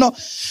happen. You know,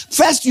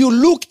 first you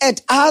look at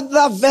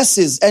other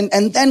verses and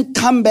then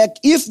come back.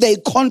 If they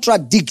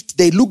contradict,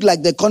 they look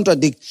like they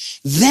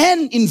contradict,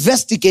 then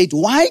investigate,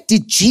 why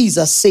did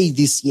Jesus say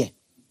this here?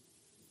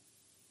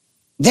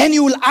 Then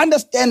you will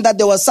understand that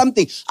there was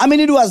something. I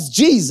mean, it was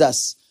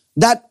Jesus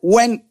that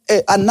when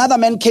another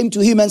man came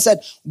to him and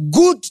said,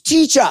 good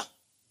teacher.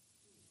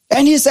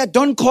 And he said,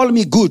 don't call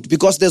me good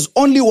because there's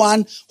only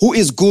one who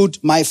is good,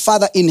 my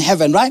Father in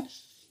heaven, right?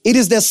 It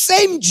is the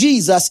same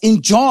Jesus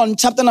in John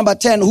chapter number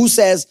 10 who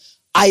says,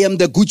 I am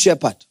the good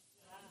shepherd.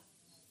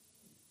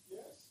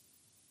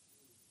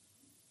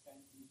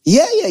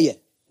 Yeah.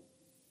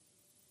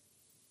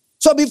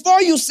 So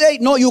before you say,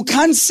 no, you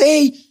can't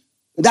say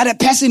that a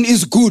person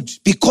is good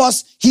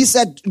because he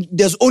said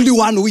there's only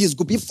one who is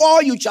good.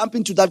 Before you jump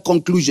into that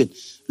conclusion,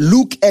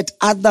 look at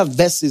other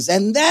verses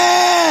and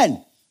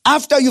then...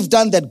 after you've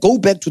done that, go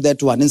back to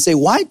that one and say,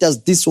 why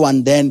does this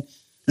one then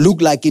look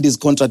like it is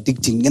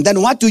contradicting? And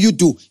then what do?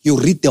 You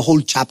read the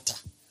whole chapter.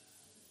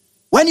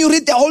 When you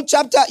read the whole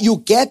chapter, you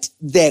get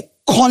the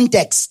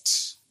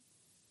context.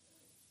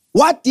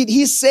 What did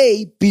he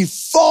say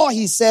before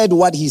he said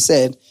what he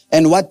said?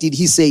 And what did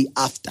he say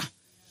after?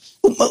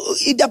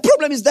 The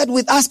problem is that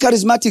with us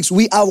charismatics,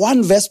 we are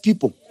one verse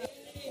people.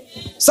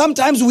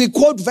 Sometimes we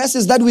quote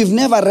verses that we've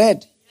never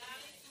read.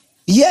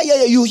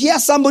 Yeah. You hear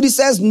somebody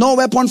says, no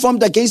weapon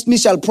formed against me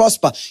shall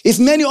prosper. If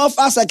many of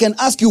us, I can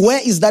ask you,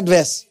 where is that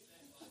verse?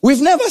 We've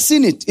never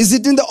seen it. Is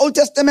it in the Old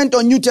Testament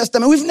or New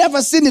Testament? We've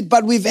never seen it,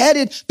 but we've heard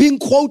it being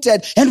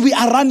quoted and we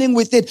are running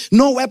with it.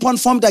 No weapon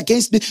formed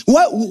against me.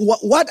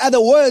 What are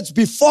the words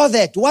before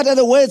that? What are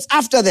the words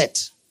after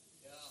that?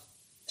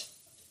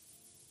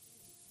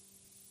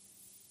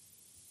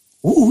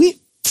 We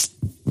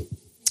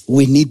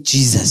need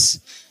Jesus,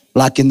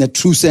 like in the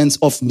true sense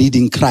of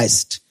needing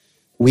Christ.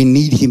 We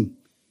need him.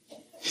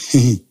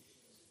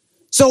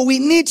 So we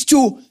need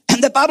to,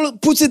 and the Bible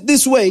puts it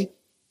this way,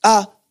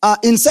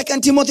 in 2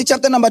 Timothy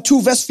chapter number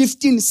 2, verse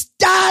 15,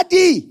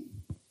 study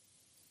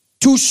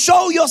to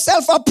show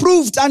yourself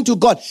approved unto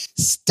God.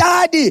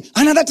 Study.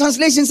 Another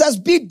translation says,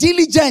 be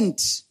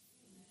diligent.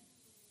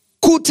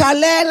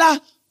 Kutalela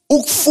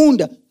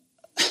ukfunda.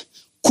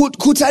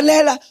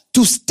 Kutalela,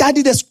 to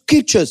study the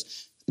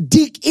scriptures.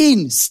 Dig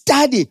in,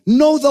 study,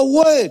 know the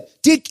word.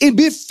 Dig in,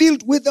 be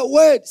filled with the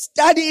word.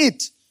 Study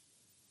it.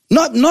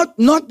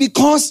 Not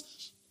because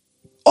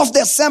of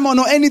the sermon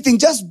or anything.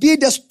 Just be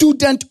the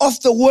student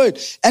of the word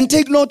and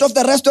take note of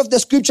the rest of the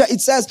scripture.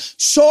 It says,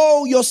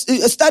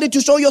 study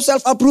to show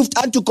yourself approved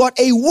unto God,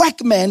 a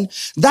workman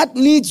that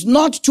needs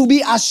not to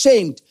be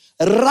ashamed,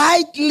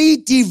 rightly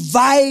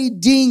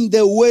dividing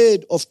the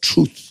word of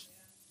truth.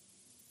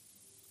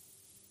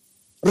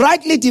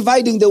 Rightly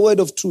dividing the word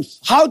of truth.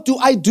 How do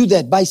I do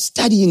that? By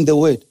studying the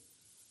word.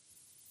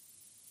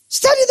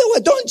 Study the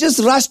word. Don't just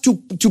rush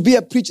to be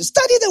a preacher.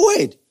 Study the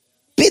word.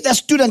 Be the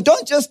student.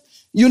 Don't just,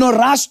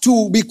 rush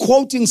to be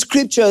quoting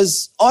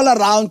scriptures all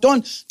around.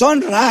 Don't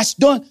rush.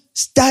 Don't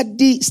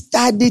study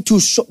to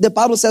show. The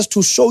Bible says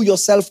to show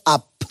yourself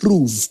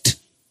approved.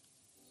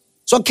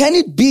 So can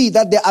it be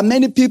that there are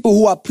many people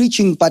who are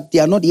preaching, but they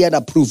are not yet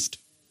approved?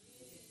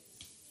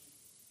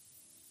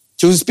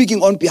 So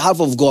speaking on behalf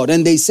of God,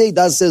 and they say,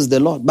 thus says the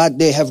Lord, but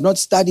they have not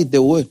studied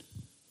the word.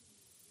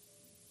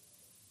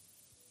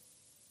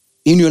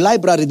 In your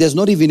library, there's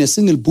not even a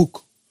single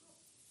book.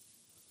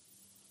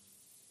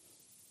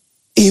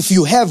 If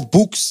you have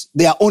books,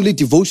 they are only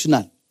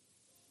devotional.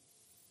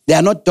 They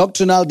are not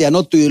doctrinal. They are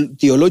not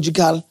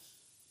theological.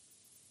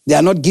 They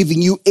are not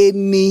giving you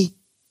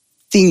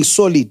anything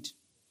solid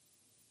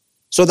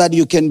so that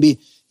you can be,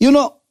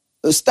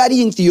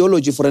 studying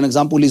theology, for an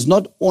example, is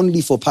not only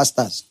for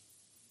pastors.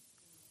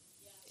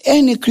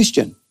 Any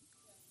Christian,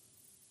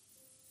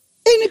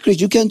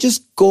 you can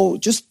just go,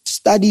 just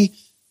study,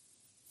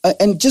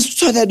 and just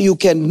so that you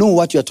can know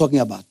what you're talking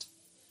about.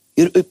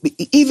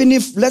 Even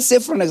if, let's say,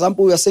 for an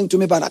example, you are saying to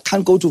me, but I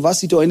can't go to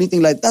varsity or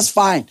anything like that, that's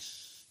fine.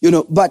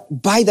 But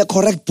buy the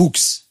correct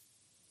books.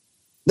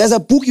 There's a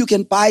book you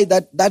can buy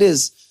that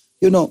is,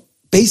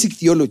 basic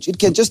theology. It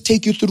can just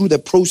take you through the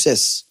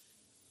process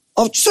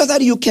so that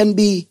you can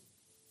be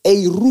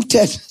a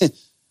rooted.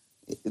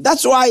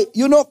 That's why,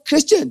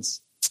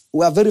 Christians,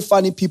 we are very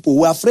funny people.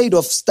 We're afraid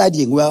of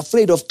studying. We're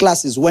afraid of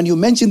classes. When you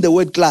mention the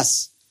word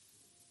class,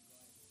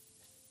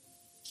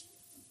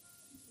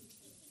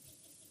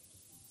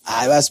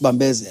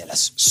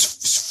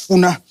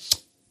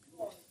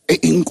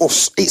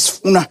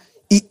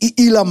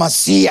 ila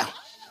masia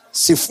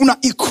sifuna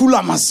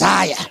ikula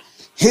mazaya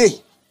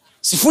hey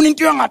sifuna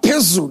into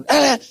yangaphezulu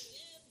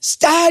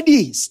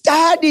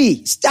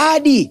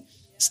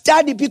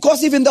study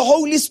because even the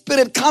Holy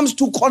Spirit comes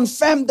to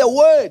confirm the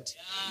word.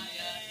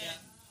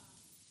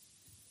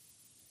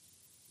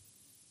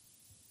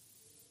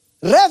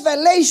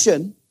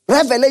 Revelation.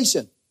 Let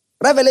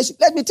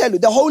me tell you,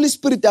 the Holy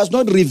Spirit does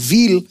not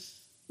reveal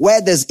where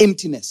there's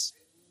emptiness.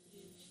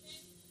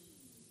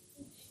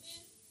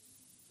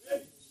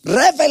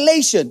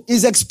 Revelation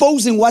is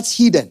exposing what's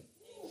hidden.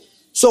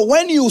 So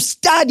when you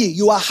study,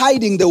 you are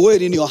hiding the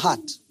word in your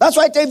heart. That's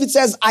why David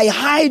says, I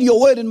hide your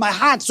word in my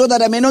heart so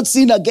that I may not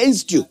sin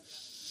against you.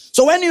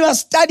 So when you are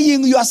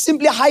studying, you are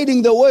simply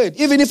hiding the word.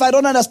 Even if I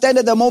don't understand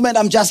at the moment,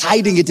 I'm just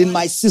hiding it in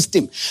my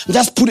system.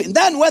 Just put it.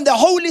 Then when the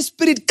Holy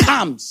Spirit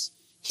comes,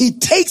 he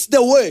takes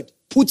the word,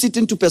 puts it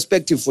into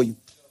perspective for you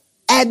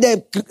at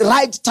the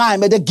right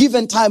time, at a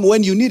given time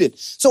when you need it.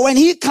 So when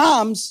he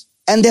comes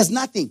and there's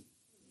nothing,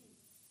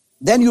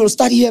 then you'll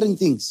start hearing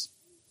things.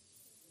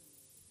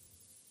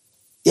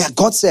 Yeah,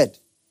 God said.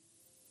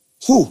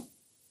 Who?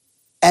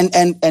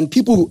 And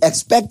people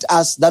expect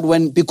us that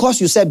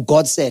because you said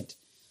God said,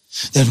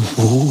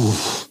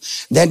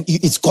 then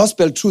it's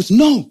gospel truth.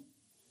 No,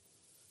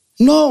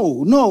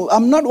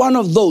 I'm not one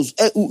of those.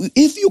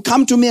 If you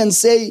come to me and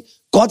say,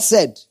 God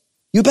said,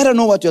 you better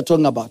know what you're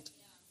talking about.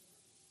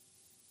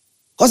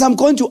 Because I'm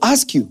going to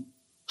ask you,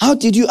 where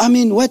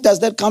does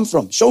that come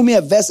from? Show me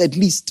a verse at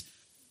least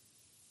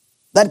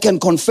that can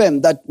confirm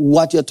that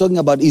what you're talking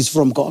about is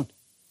from God.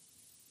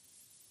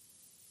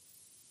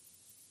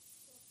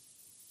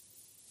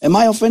 Am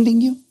I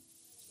offending you?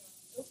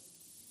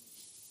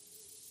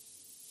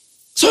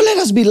 So let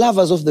us be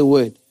lovers of the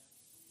word,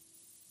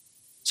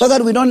 so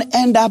that we don't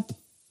end up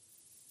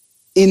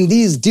in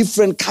these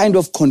different kind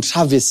of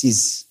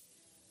controversies.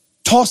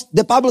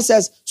 The Bible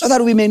says, so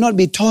that we may not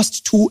be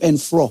tossed to and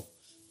fro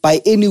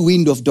by any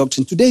wind of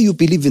doctrine. Today you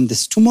believe in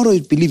this, tomorrow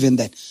you believe in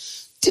that.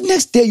 The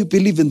next day you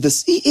believe in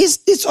this.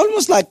 It's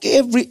almost like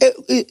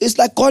it's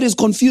like God is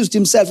confused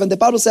himself. And the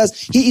Bible says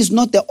he is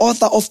not the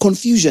author of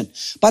confusion.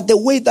 But the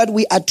way that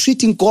we are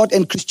treating God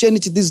and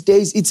Christianity these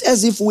days, it's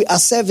as if we are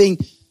serving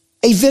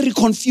a very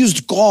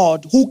confused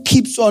God who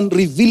keeps on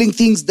revealing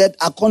things that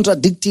are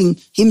contradicting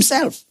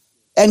himself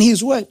and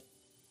his word.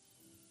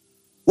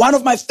 One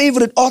of my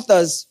favorite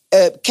authors,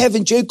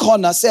 Kevin J.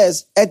 Conner,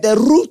 says, at the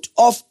root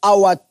of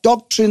our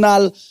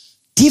doctrinal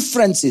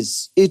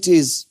differences, it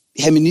is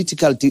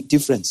hermeneutical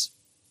difference.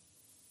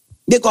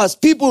 Because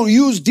people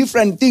use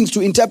different things to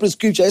interpret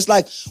scripture. It's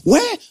like,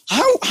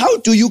 how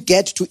do you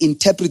get to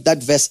interpret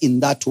that verse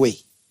in that way?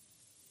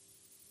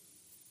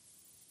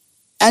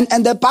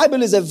 And the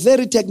Bible is a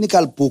very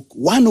technical book.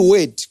 One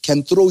word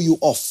can throw you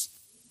off.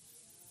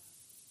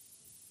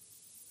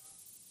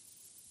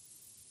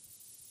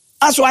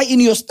 That's why in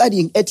your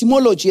studying,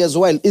 etymology as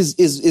well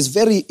is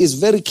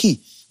very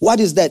key. What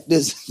is that?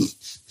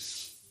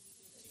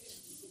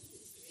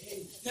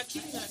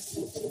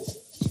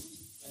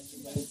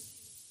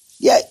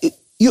 Yeah,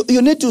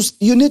 you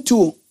need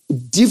to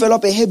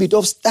develop a habit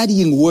of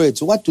studying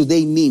words. What do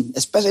they mean,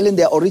 especially in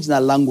their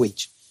original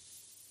language?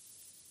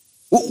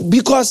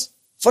 Because,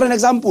 for an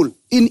example,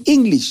 in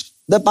English,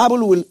 the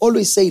Bible will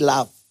always say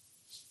love.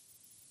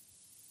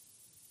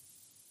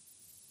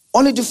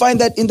 Only to find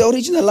that in the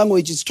original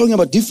language, it's talking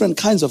about different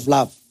kinds of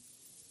love.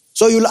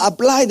 So you'll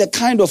apply the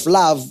kind of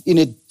love in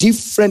a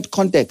different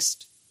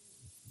context,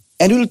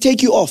 and it will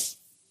take you off.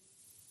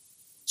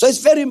 So it's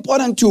very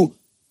important to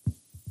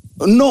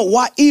know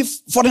what if,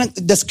 for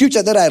the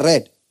scripture that I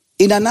read,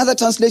 in another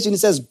translation it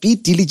says, be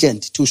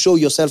diligent to show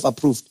yourself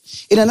approved.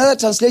 In another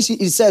translation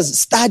it says,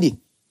 study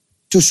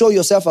to show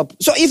yourself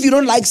approved. So if you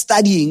don't like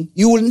studying,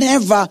 you will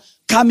never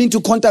come into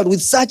contact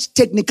with such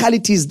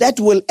technicalities that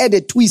will add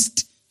a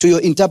twist to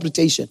your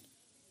interpretation.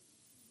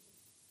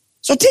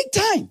 So take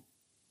time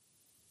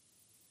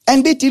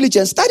and be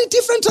diligent. Study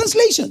different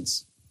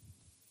translations.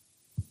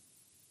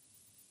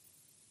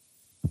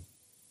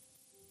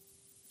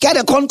 Get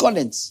a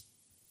concordance.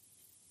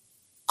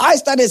 I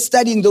started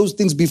studying those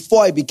things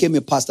before I became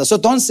a pastor. So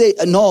don't say,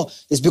 no,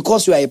 it's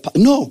because you are a pastor.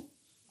 No.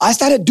 I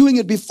started doing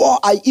it before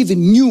I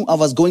even knew I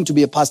was going to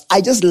be a pastor.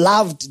 I just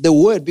loved the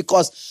word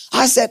because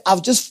I said,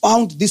 I've just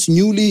found this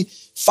newly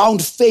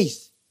found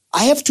faith.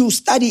 I have to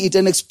study it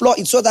and explore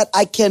it so that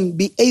I can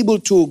be able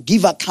to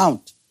give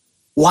account.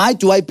 Why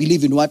do I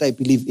believe in what I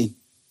believe in?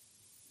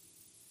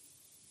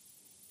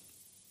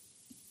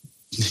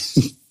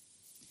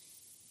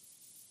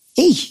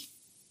 Hey.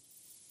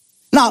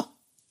 Now,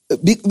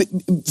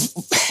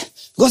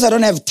 because I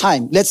don't have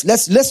time,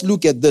 let's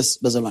look at this,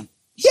 Bazalan.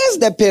 Here's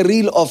the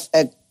peril of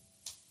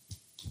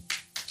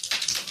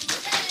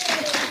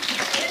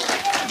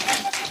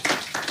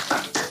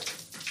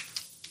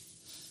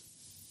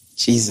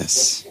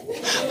Jesus.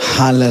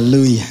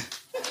 Hallelujah.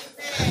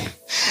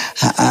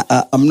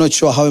 I'm not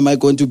sure how am I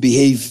going to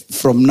behave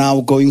from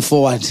now going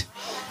forward.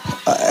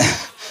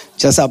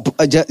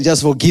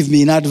 Just forgive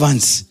me in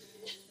advance.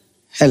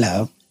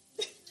 Hello.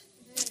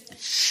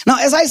 Now,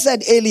 as I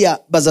said earlier,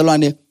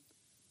 Bazalwane,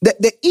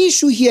 the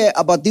issue here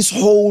about this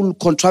whole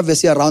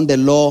controversy around the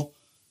law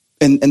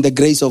and the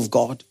grace of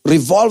God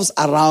revolves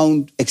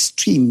around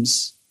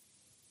extremes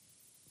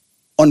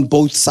on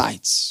both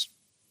sides,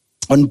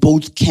 on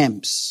both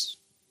camps.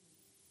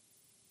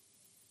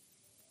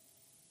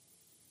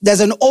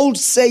 There's an old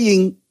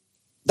saying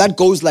that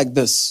goes like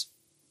this: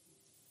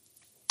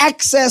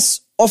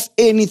 excess of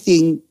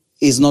anything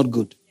is not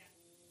good.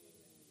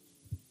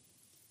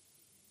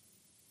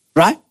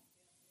 Right?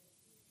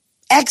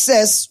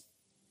 Excess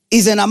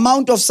is an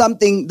amount of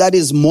something that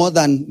is more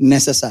than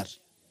necessary,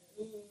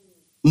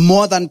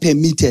 more than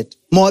permitted,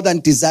 more than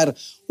desired.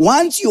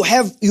 Once you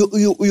have,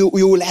 you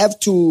will have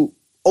to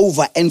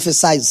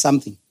overemphasize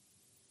something,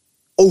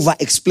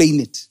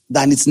 over-explain it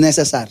than it's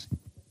necessary.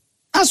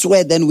 That's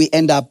where then we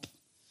end up,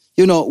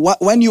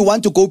 when you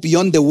want to go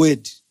beyond the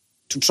word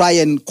to try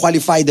and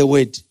qualify the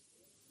word.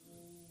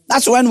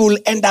 That's when we'll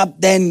end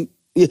up then,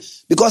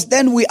 because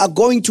then we are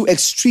going to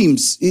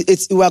extremes.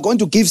 We are going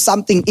to give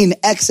something in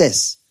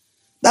excess.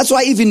 That's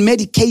why even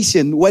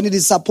medication, when it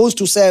is supposed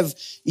to serve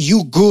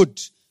you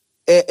good,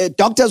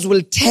 doctors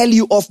will tell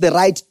you of the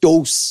right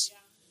dose.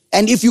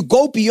 And if you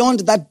go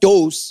beyond that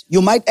dose,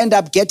 you might end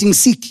up getting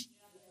sick.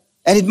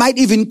 And it might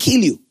even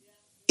kill you,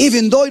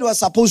 even though it was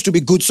supposed to be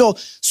good. So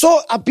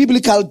are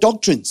biblical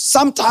doctrines.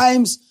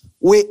 Sometimes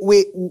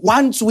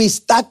once we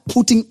start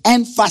putting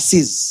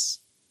emphasis,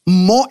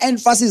 more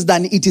emphasis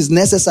than it is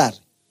necessary,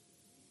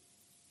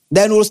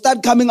 then we'll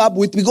start coming up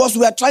with, because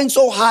we are trying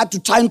so hard to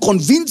try and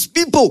convince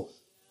people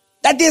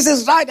that this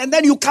is right, and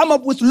then you come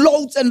up with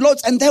loads and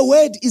loads, and the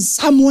word is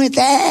somewhere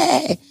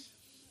there.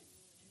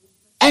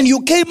 And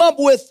you came up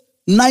with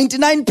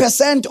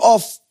 99%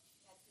 of...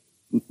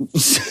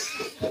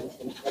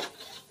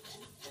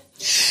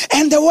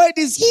 and the word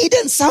is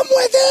hidden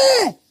somewhere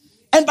there.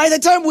 And by the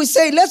time we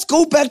say, let's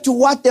go back to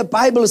what the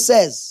Bible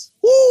says.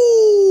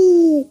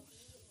 Ooh.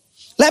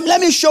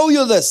 Let me show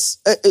you this.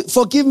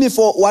 Forgive me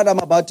for what I'm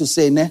about to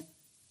say. Ne?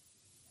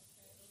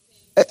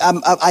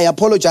 I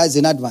apologize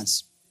in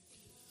advance.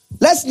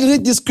 Let's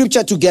read this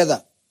scripture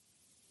together.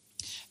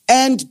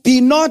 And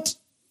be not...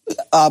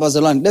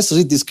 let's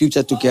read this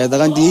scripture together.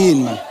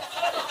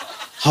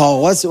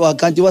 Oh, what's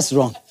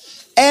wrong?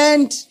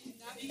 And...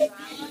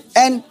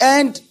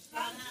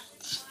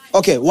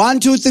 Okay, 1,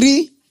 2,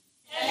 3.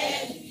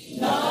 And be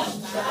not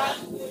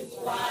drunk with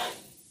wine,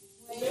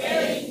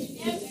 wherein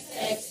is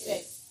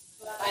excess,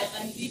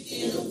 but be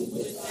filled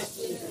with the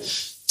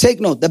Spirit. Take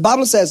note. The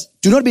Bible says,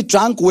 do not be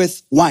drunk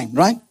with wine,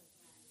 right?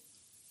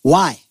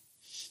 Why?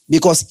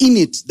 Because in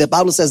it, the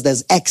Bible says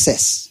there's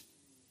excess,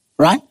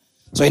 right?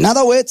 So in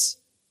other words,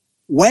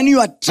 when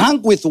you are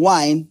drunk with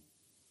wine,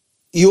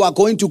 you are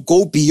going to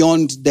go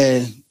beyond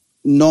the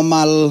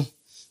normality,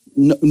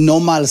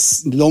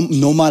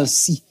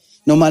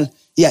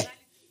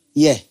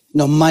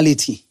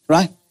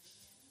 right?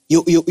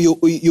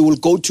 You will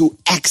go to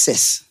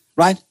excess,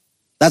 right?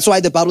 That's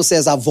why the Bible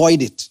says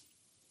avoid it.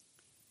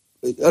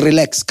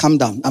 Relax, calm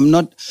down. I'm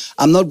not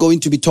going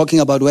to be talking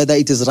about whether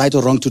it is right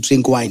or wrong to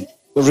drink wine.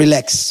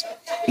 Relax.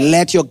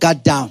 Let your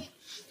guard down.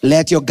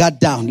 Let your guard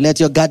down. Let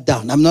your guard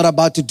down. I'm not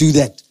about to do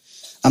that.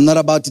 I'm not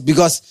about to,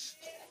 because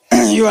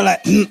you are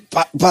like,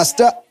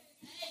 Pastor,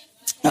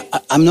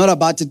 I'm not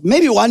about it.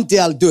 Maybe one day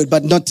I'll do it,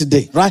 but not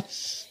today, right?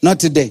 Not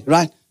today,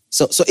 right?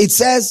 So it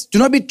says, do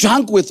not be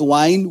drunk with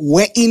wine,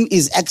 wherein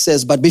is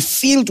excess, but be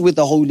filled with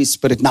the Holy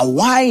Spirit. Now,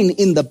 wine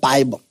in the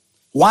Bible.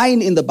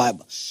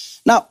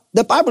 Now,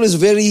 the Bible is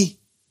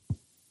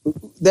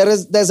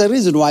there's a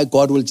reason why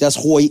God will just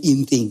hoy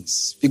in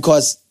things,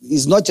 because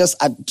he's not just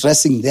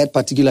addressing that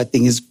particular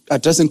thing, he's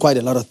addressing quite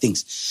a lot of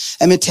things.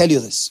 Let me tell you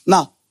this.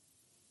 Now,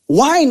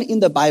 wine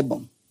in the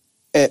Bible,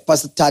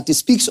 Pastor Tati,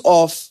 speaks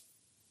of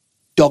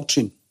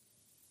doctrine.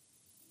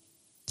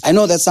 I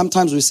know that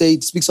sometimes we say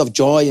it speaks of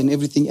joy and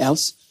everything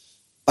else,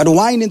 but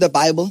wine in the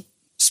Bible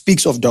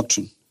speaks of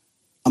doctrine.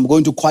 I'm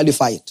going to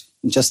qualify it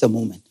in just a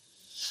moment.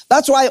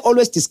 That's why I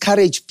always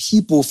discourage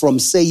people from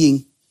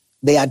saying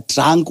they are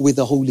drunk with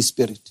the Holy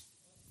Spirit.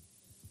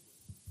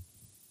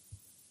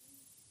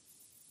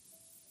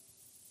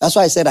 That's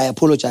why I said I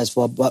apologize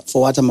for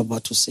what I'm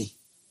about to say.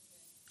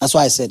 That's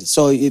why I said it.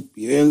 So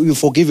you've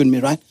forgiven me,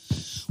 right?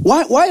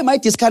 Why am I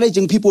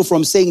discouraging people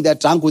from saying they're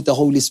drunk with the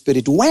Holy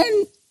Spirit?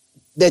 When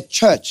the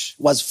church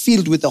was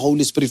filled with the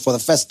Holy Spirit for the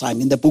first time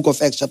in the book of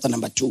Acts chapter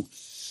number 2,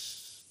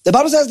 the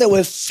Bible says they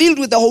were filled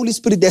with the Holy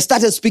Spirit. They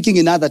started speaking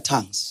in other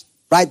tongues,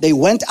 right? They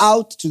went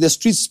out to the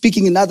streets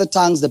speaking in other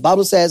tongues. The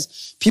Bible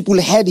says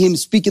people heard him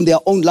speak in their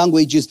own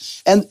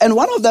languages. And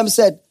one of them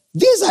said,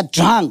 these are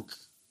drunk.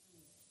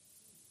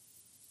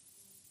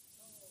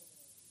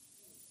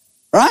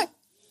 Right?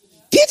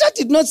 Peter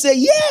did not say,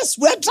 yes,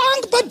 we're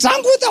drunk, but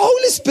drunk with the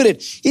Holy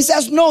Spirit. He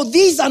says, no,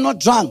 these are not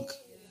drunk.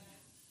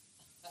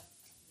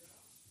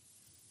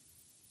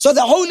 So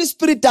the Holy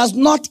Spirit does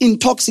not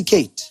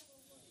intoxicate.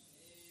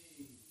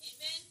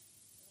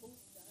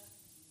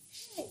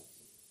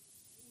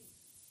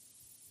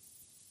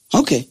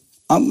 Okay.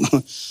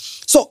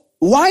 So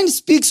wine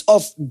speaks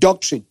of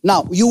doctrine.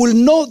 Now, you will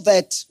know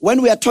that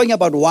when we are talking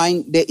about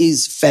wine, there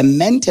is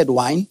fermented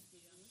wine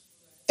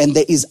and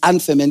there is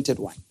unfermented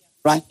wine,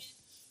 right?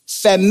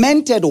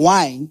 Fermented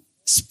wine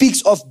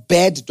speaks of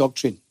bad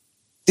doctrine.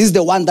 This is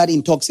the one that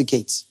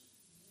intoxicates.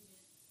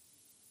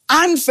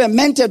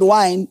 Unfermented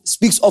wine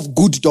speaks of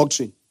good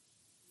doctrine.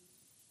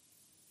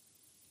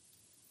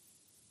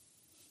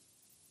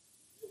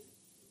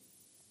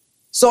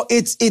 So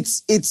it's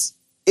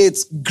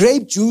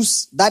grape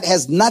juice that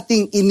has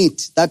nothing in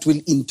it that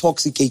will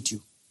intoxicate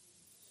you.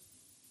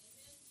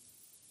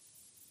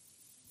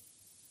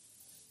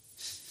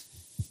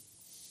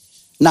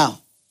 Now,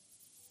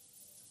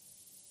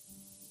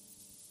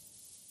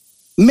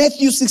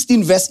 Matthew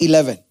 16 verse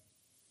 11.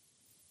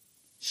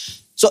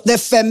 So the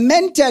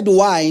fermented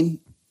wine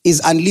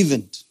is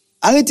unleavened.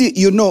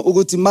 You know,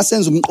 let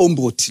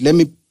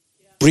me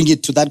bring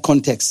it to that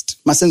context.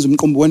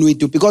 When we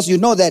do, because you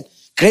know that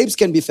grapes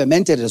can be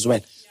fermented as well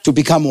to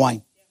become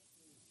wine.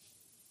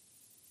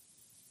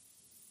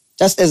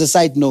 Just as a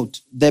side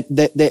note,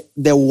 the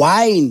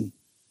wine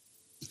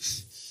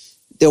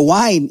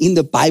in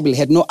the Bible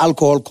had no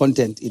alcohol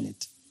content in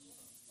it.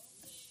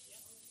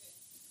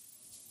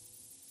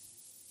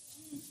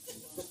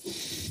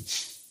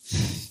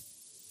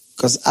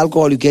 Because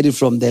alcohol, you get it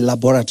from the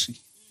laboratory.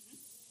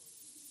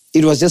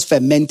 It was just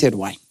fermented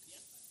wine.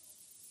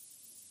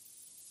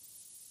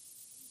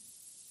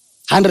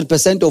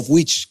 100% of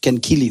which can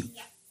kill you.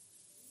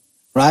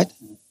 Right?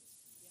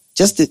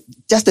 Just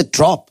a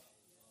drop.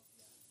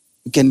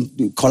 You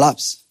can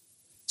collapse.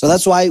 So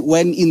that's why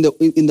when in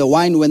the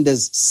wine, when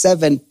there's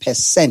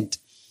 7%,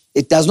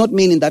 it does not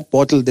mean in that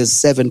bottle there's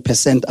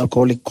 7%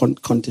 alcoholic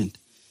content.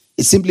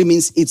 It simply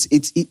means it's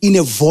in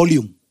a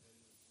volume.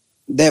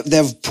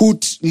 They've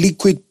put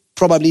liquid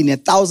probably in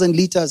 1,000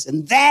 liters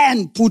and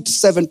then put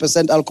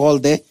 7% alcohol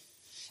there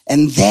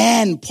and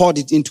then poured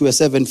it into a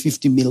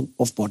 750 ml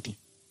of bottle.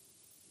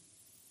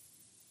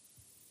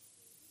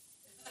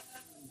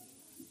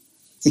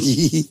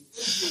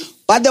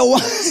 But the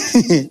one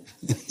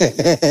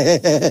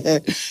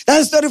that's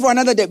a story for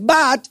another day.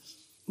 But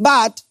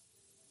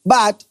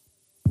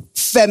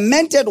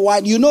fermented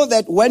wine, you know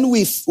that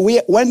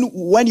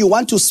when you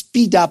want to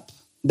speed up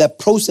the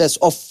process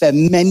of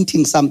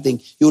fermenting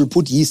something, you will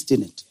put yeast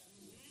in it.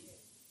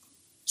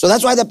 So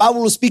that's why the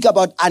Bible will speak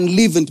about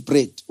unleavened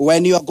bread.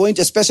 When you are going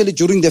to, especially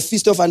during the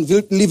feast of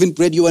unleavened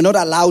bread, you are not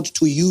allowed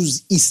to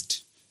use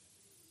yeast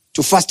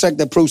to fast track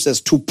the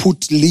process, to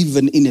put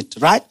leaven in it,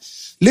 right?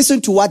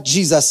 Listen to what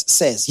Jesus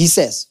says. He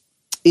says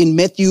in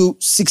Matthew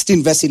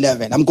 16 verse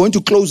 11, I'm going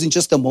to close in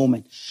just a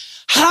moment.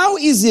 How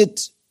is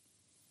it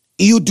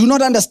you do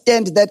not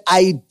understand that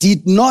I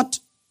did not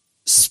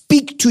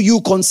speak to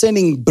you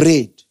concerning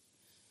bread,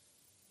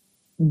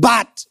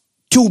 but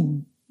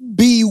to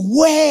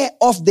beware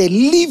of the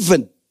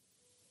leaven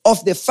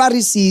of the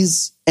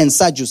Pharisees and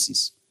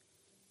Sadducees?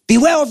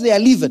 Beware of their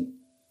leaven.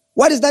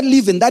 What is that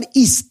leaven? That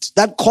yeast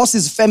that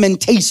causes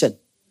fermentation.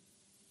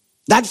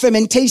 That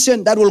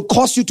fermentation that will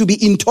cause you to be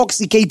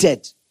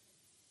intoxicated.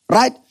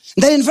 Right?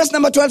 Then in verse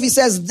number 12 he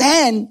says,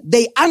 then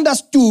they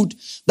understood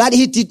that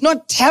he did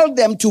not tell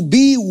them to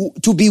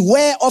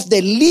beware of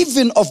the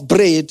leaven of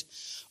bread,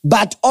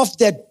 but of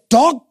the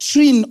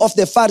doctrine of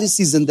the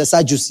Pharisees and the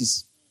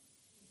Sadducees.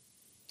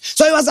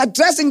 So he was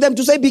addressing them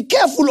to say, be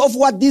careful of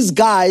what these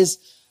guys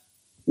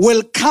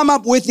will come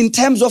up with in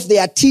terms of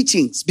their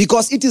teachings,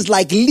 because it is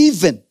like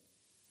leaven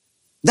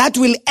that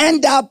will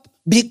end up,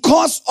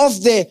 because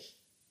of the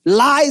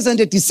lies and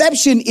the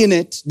deception in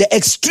it, the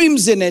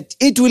extremes in it,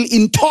 it will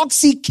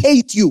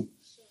intoxicate you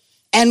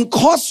and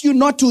cause you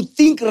not to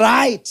think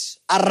right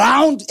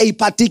around a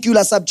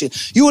particular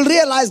subject. You will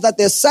realize that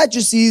the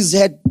Sadducees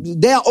had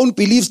their own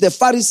beliefs, the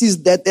Pharisees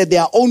had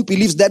their own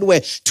beliefs that were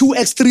two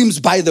extremes,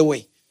 by the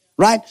way.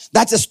 Right?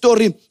 That's a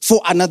story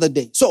for another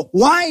day. So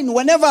wine,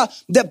 whenever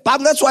the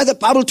Bible, that's why the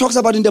Bible talks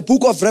about in the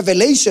book of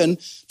Revelation,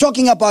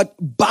 talking about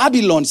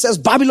Babylon. It says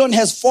Babylon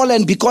has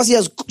fallen because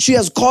she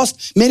has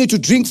caused many to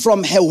drink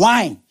from her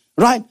wine.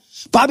 Right?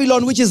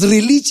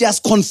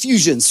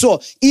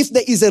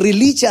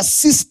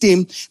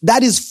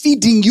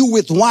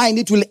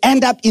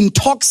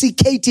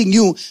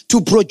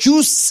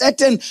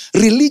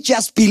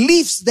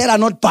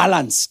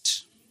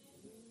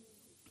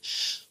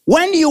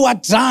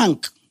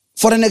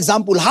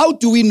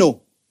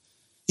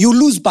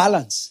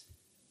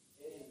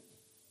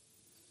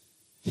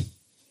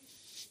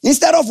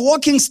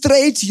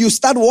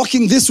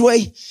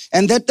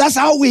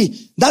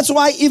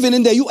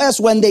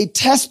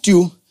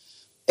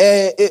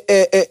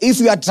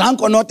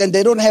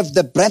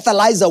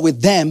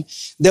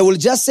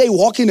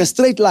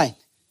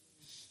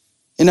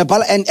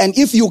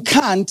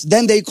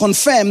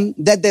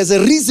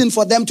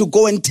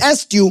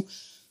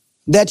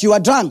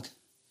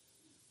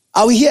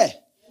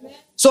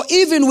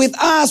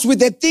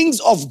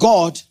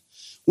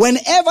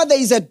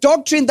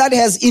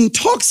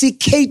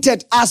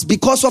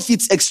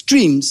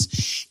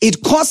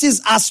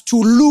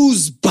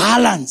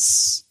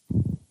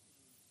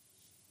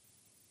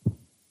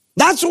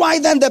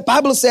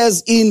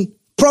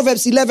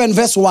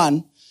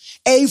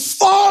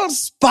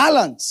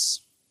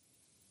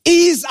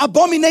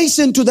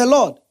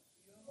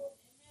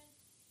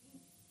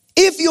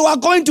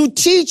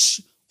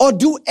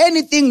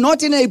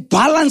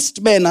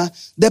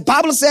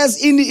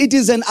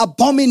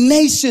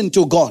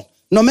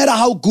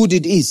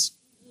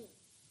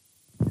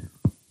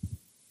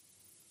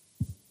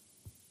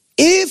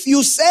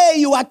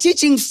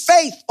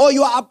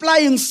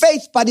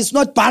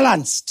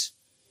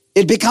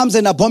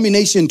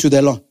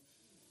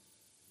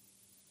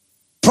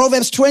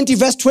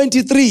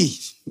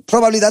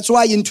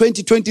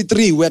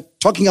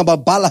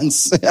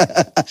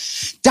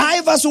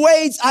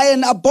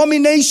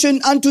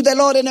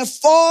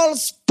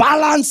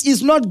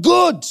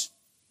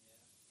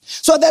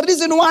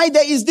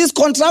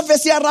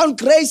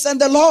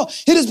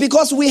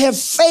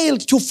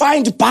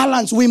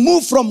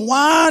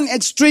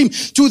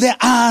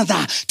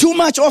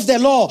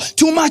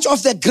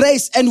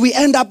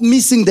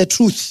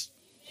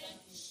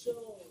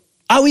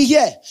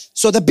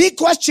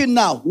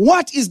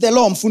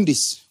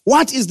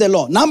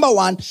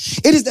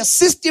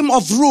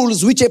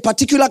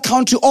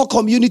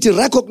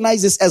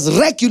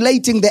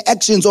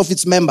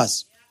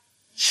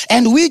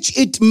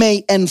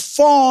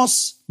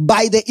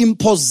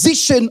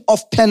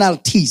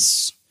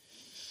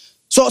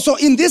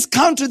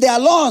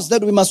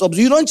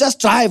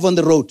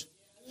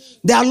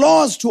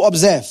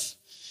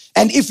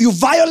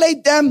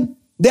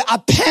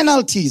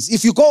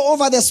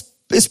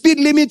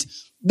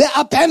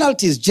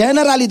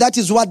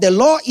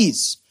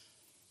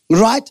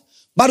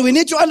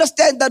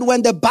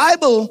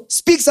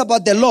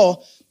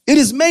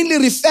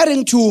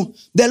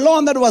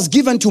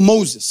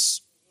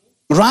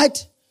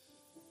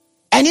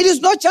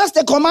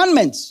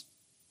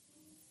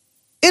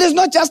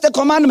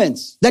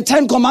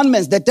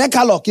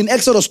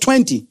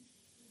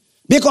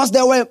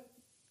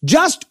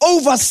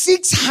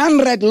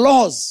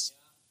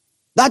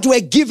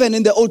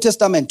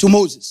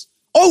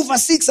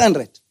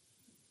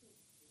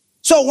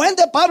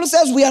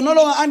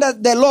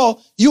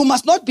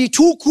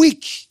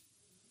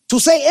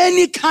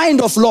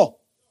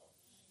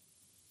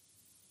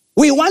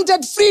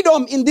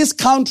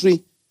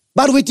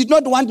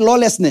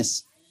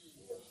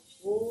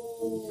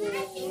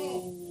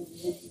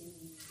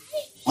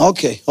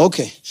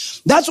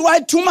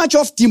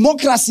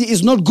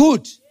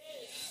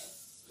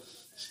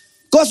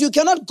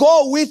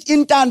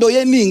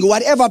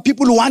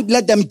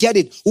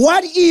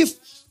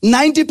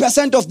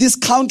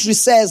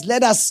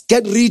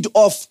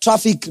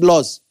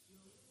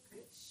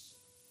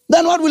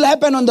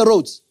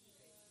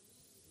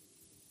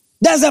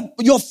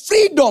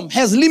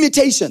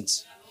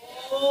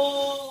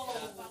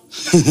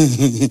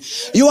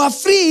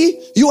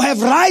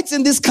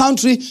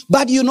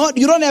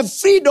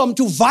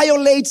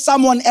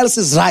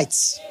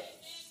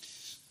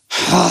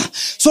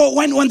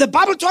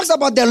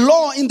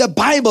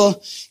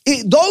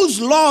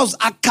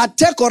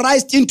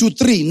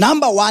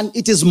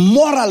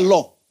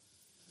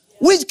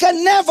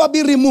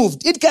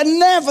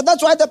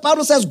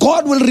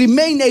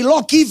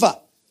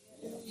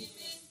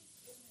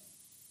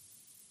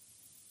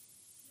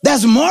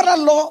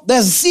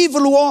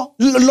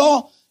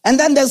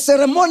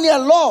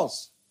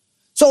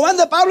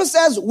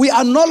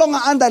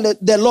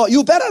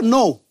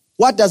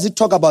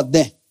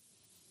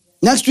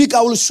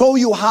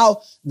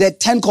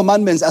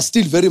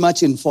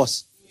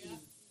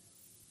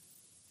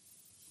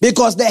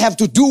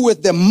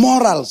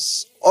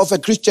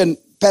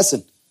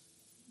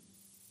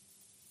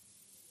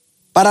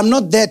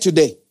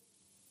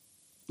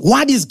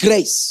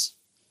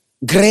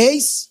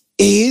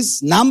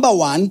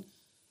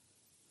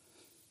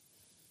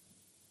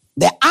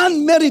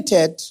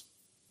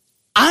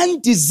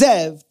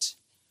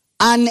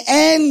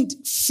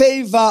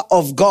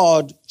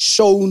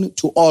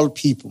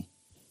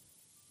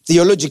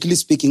 theologically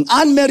speaking.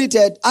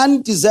 Unmerited,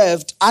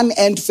 undeserved,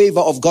 unearned favor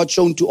of God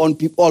shown to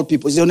all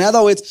people. So in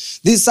other words,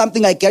 this is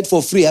something I get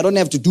for free. I don't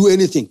have to do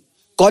anything.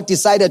 God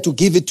decided to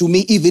give it to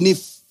me even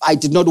if I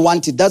did not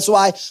want it. That's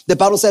why the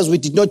Bible says we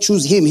did not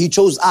choose him. He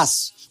chose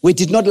us. We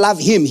did not love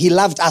him. He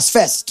loved us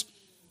first.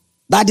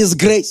 That is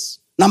grace.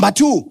 Number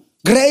 2,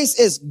 grace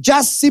is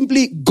just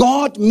simply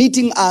God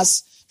meeting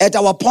us at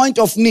our point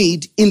of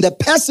need in the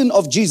person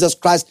of Jesus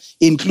Christ,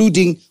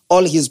 including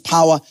all his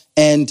power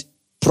and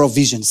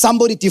provision.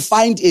 Somebody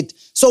defined it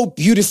so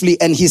beautifully,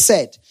 and he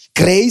said,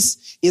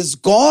 grace is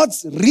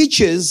God's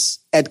riches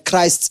at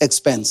Christ's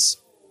expense.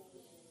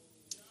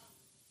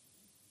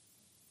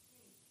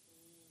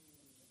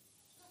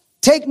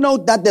 Take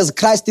note that there's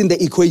Christ in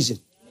the equation.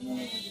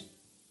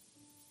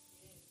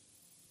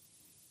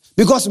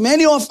 Because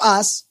many of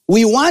us,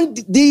 we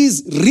want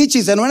these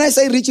riches. And when I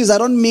say riches, I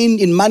don't mean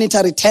in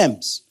monetary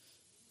terms.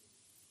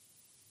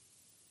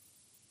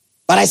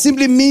 But I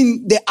simply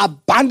mean the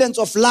abundance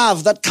of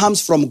love that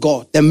comes from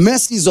God, the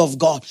mercies of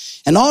God,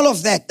 and all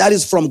of that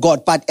is from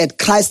God, but at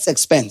Christ's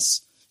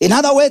expense. In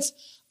other words,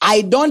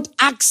 I don't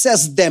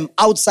access them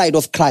outside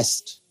of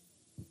Christ.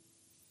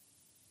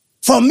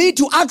 For me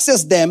to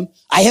access them,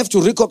 I have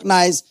to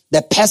recognize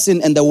the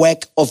person and the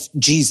work of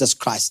Jesus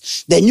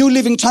Christ. The New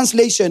Living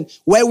Translation,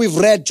 where we've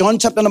read John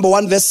chapter number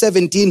 1, verse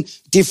 17,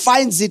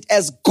 defines it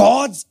as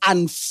God's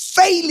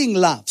unfailing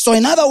love. So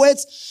in other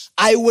words,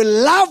 I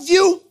will love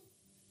you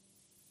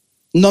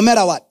no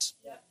matter what.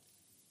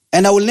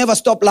 And I will never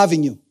stop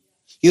loving you.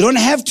 You don't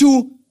have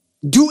to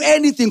do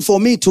anything for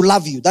me to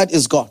love you. That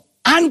is God.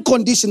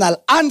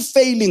 Unconditional,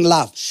 unfailing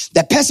love.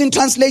 The Passion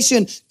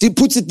Translation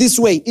puts it this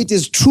way. It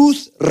is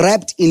truth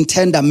wrapped in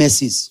tender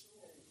mercies.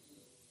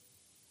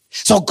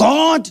 So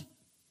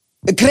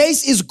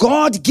grace is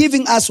God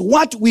giving us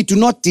what we do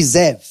not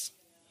deserve.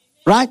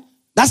 Right?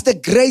 That's the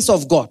grace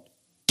of God.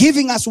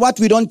 Giving us what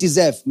we don't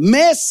deserve.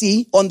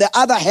 Mercy, on the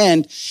other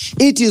hand,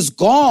 it is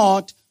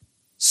God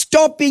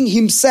stopping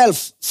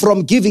himself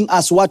from giving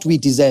us what we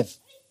deserve.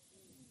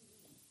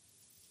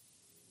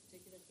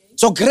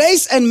 So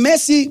grace and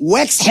mercy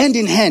works hand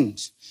in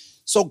hand.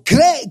 So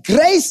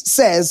grace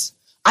says,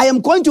 I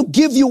am going to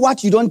give you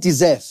what you don't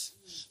deserve.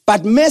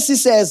 But mercy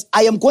says,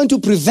 I am going to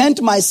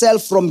prevent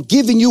myself from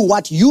giving you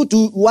what you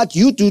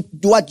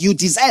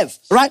deserve.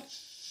 Right?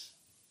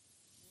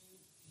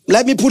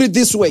 Let me put it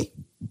this way.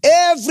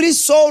 Every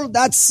soul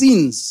that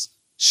sins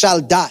shall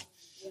die.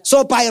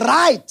 So by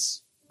right,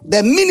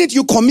 the minute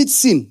you commit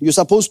sin, you're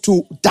supposed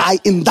to die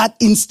in that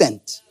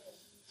instant.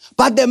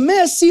 But the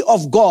mercy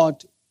of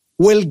God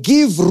will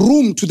give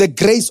room to the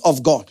grace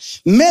of God.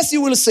 Mercy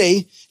will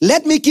say,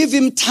 let me give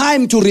him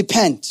time to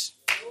repent.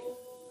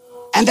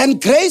 And then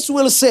grace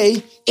will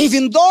say,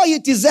 even though he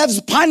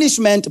deserves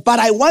punishment, but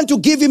I want to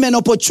give him an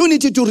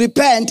opportunity to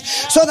repent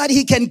so that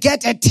he can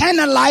get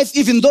eternal life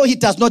even though he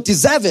does not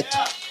deserve it.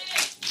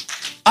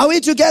 Are we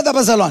together,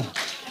 Barcelona?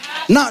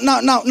 Now,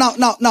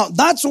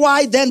 that's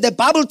why then the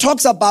Bible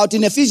talks about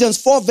in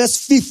Ephesians 4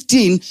 verse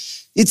 15,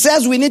 it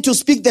says we need to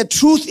speak the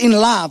truth in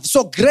love.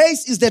 So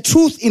grace is the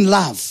truth in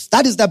love.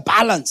 That is the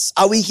balance.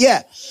 Are we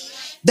here?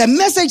 The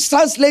Message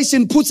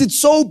translation puts it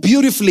so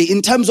beautifully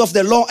in terms of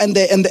the law and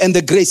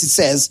the grace. It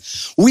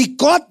says, we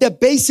got the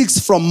basics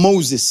from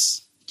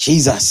Moses.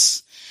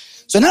 Jesus.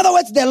 So in other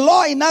words, the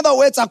law,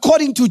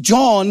 according to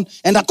John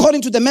and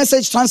according to the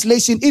Message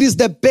translation, it is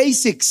the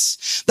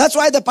basics. That's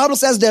why the Bible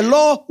says the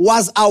law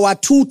was our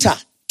tutor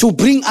to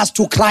bring us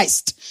to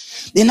Christ.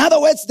 In other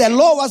words, the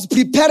law was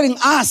preparing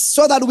us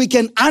so that we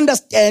can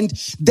understand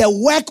the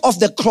work of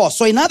the cross.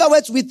 So in other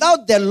words,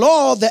 without the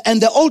law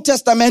and the Old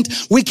Testament,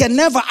 we can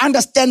never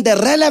understand the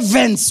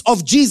relevance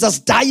of Jesus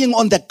dying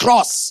on the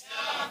cross.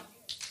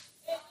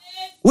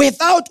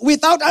 Without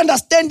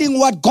understanding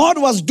what God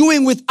was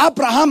doing with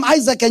Abraham,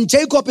 Isaac, and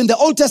Jacob in the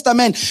Old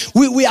Testament,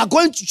 we are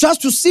going to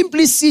just to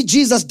simply see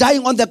Jesus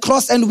dying on the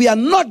cross, and we are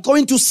not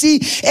going to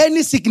see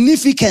any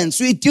significance.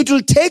 It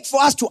will take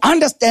for us to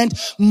understand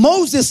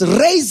Moses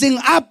raising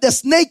up the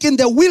snake in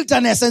the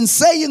wilderness and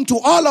saying to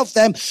all of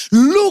them,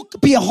 look,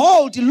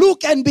 behold,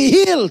 look and be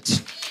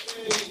healed.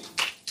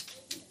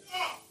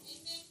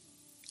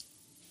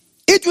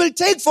 It will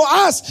take for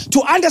us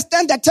to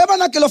understand the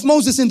tabernacle of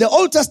Moses in the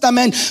Old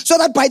Testament so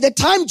that by the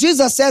time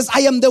Jesus says,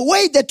 I am the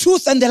way, the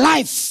truth, and the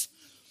life.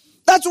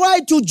 That's why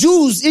to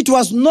Jews, it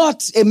was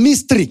not a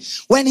mystery.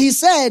 When he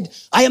said,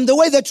 I am the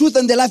way, the truth,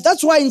 and the life.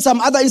 That's why in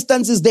some other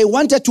instances, they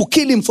wanted to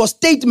kill him for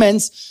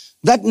statements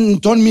that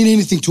don't mean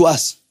anything to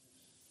us.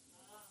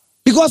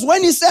 Because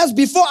when he says,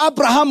 before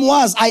Abraham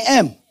was, I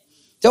am.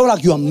 They were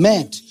like, you are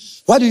mad.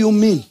 What do you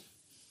mean?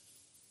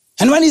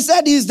 And when he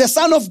said he's the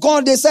Son of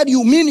God, they said,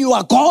 you mean you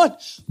are God?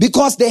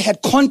 Because they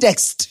had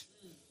context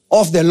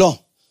of the law.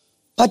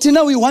 But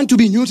now we want to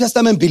be New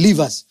Testament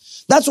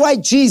believers. That's why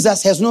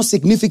Jesus has no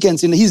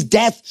significance in his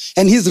death,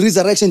 and his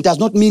resurrection does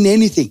not mean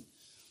anything.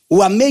 We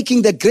are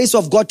making the grace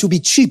of God to be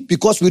cheap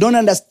because we don't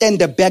understand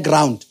the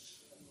background.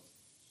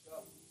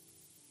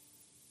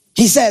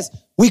 He says,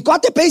 we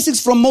got the basics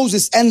from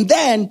Moses, and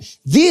then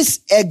this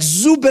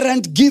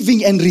exuberant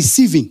giving and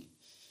receiving.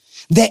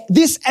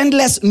 This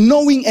endless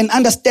knowing and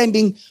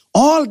understanding,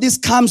 all this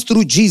comes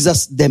through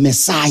Jesus, the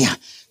Messiah.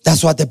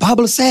 That's what the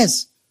Bible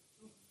says.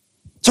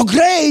 So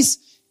grace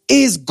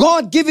is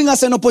God giving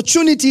us an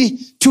opportunity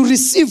to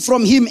receive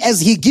from him as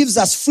he gives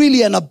us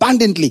freely and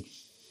abundantly.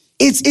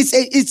 It's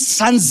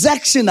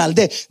transactional.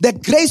 The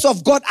grace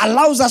of God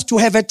allows us to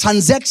have a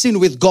transaction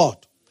with God,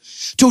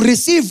 to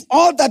receive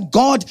all that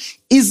God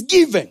is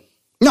given.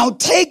 Now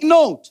take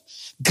note,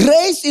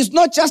 grace is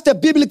not just a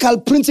biblical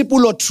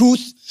principle or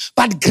truth,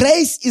 but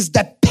grace is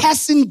the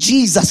person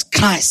Jesus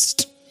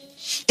Christ.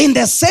 In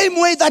the same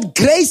way that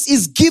grace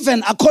is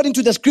given according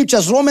to the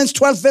scriptures, Romans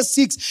 12 verse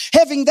 6,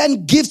 having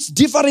then gifts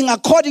differing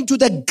according to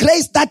the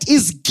grace that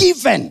is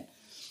given.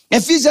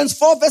 Ephesians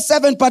 4 verse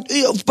 7,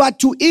 but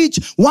to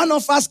each one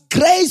of us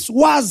grace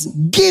was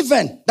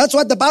given. That's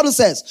what the Bible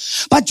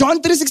says. But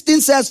John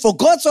 3:16 says, for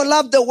God so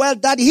loved the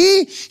world that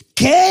he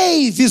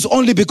gave his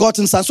only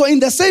begotten son. So in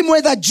the same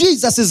way that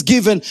Jesus is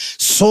given,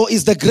 so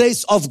is the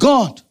grace of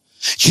God.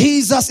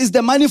 Jesus is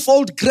the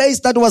manifold grace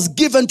that was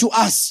given to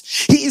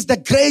us. He is the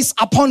grace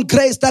upon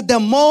grace that the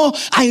more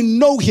I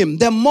know him,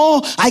 the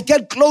more I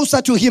get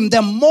closer to him,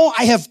 the more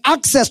I have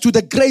access to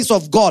the grace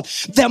of God,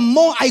 the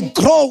more I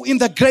grow in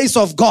the grace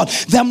of God,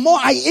 the more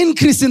I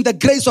increase in the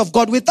grace of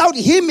God. Without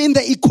him in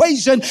the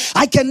equation,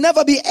 I can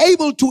never be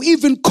able to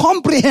even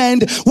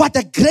comprehend what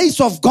the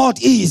grace of God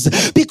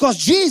is, because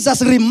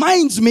Jesus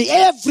reminds me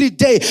every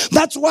day.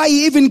 That's why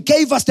he even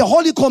gave us the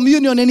Holy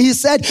Communion, and he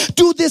said,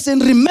 do this in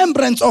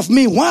remembrance of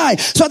me. Why?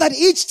 So that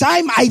each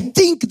time I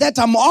think that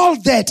I'm all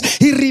that,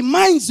 he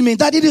reminds me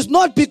that it is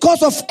not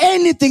because of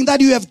anything that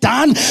you have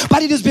done,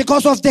 but it is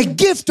because of the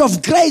gift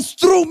of grace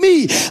through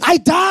me. I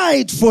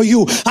died for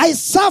you. I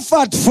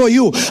suffered for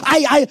you.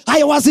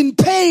 I was in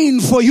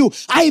pain for you.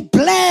 I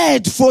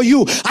bled for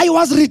you. I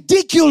was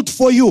ridiculed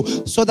for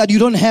you, so that you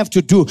don't have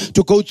to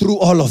go through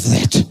all of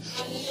that.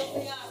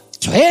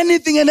 So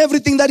anything and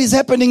everything that is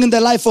happening in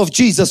the life of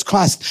Jesus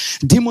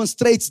Christ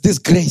demonstrates this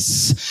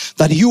grace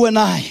that you and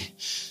I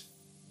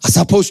are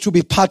supposed to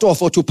be part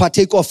of or to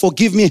partake of.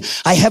 Forgive me,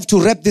 I have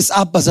to wrap this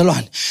up,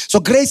 Bazalwan.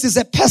 So grace is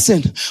a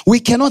person. We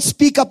cannot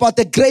speak about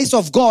the grace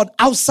of God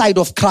outside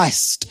of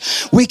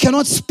Christ. We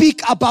cannot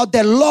speak about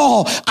the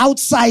law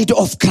outside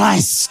of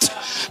Christ.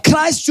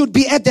 Christ should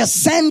be at the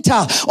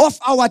center of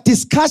our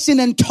discussion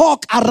and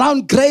talk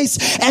around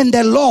grace and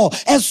the law.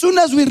 As soon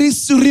as we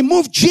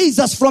remove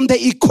Jesus from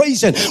the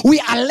equation, we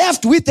are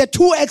left with the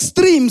two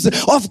extremes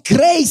of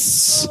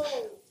grace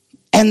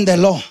and the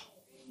law.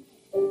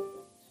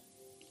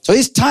 So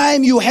it's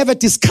time you have a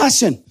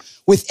discussion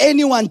with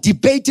anyone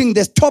debating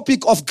the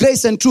topic of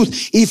grace and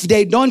truth. If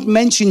they don't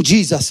mention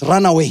Jesus,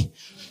 run away.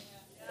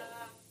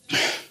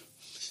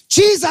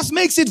 Jesus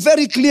makes it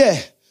very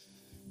clear.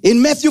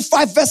 In Matthew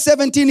 5 verse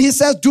 17, he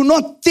says, do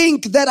not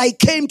think that I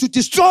came to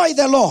destroy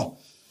the law.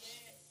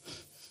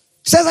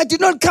 He says, I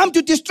did not come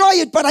to destroy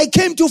it, but I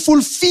came to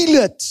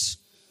fulfill it.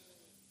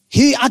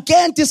 He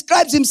again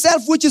describes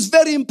himself, which is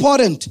very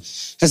important,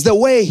 as the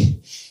way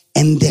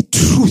and the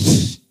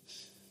truth.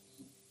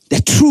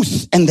 The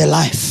truth and the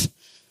life.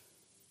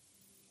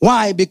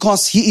 Why?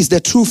 Because he is the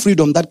true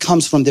freedom that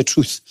comes from the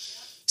truth.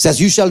 He says,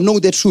 you shall know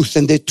the truth,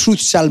 and the truth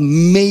shall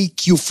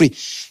make you free.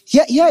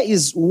 Here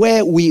is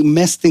where we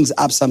mess things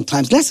up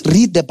sometimes. Let's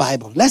read the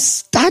Bible. Let's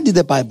study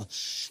the Bible.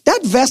 That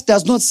verse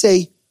does not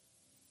say,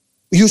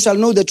 you shall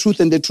know the truth,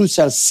 and the truth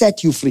shall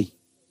set you free.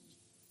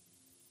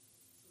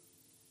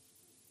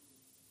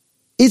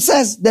 It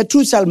says, the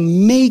truth shall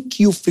make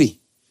you free.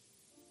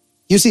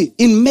 You see,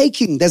 in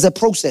making, there's a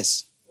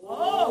process.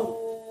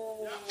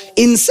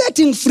 In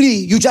setting free,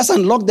 you just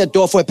unlock the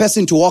door for a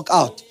person to walk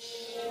out.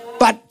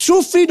 But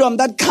true freedom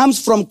that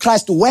comes from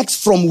Christ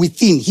works from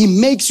within. He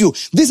makes you.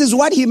 This is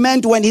what he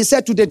meant when he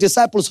said to the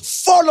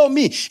disciples, follow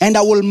me and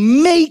I will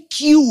make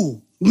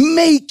you.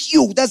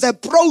 There's a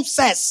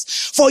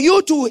process for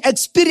you to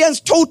experience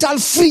total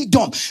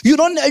freedom. You're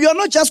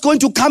not just going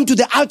to come to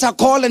the altar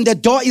call and the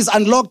door is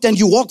unlocked and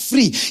you walk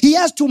free. He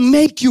has to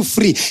make you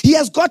free. He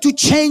has got to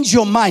change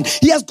your mind.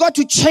 He has got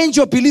to change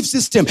your belief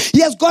system.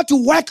 He has got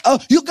to work.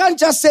 You can't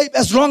just say,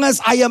 as long as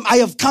I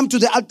have come to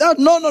the altar.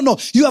 No.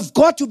 You have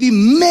got to be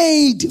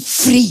made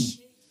free.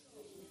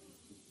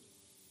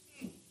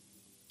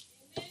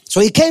 So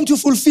he came to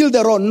fulfill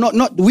the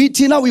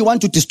law. We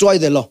want to destroy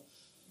the law.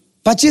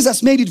 But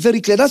Jesus made it very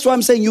clear. That's why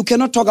I'm saying you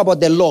cannot talk about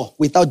the law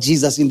without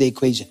Jesus in the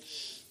equation.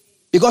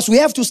 Because we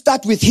have to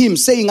start with him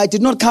saying, I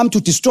did not come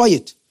to destroy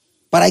it,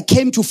 but I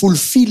came to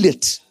fulfill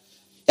it.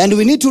 And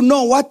we need to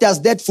know, what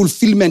does that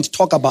fulfillment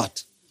talk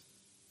about?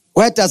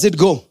 Where does it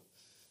go?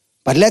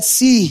 But let's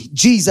see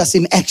Jesus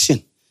in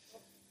action.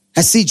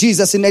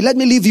 Let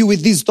me leave you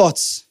with these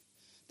thoughts.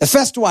 The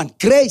first one,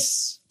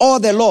 grace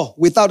or the law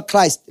without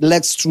Christ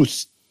lacks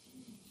truth.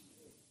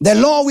 The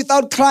law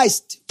without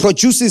Christ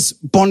produces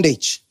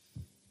bondage.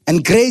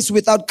 And grace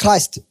without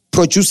Christ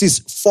produces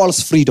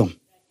false freedom.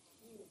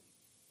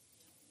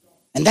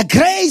 And the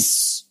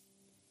grace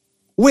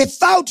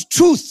without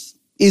truth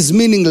is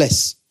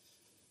meaningless.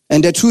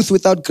 And the truth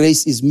without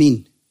grace is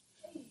mean.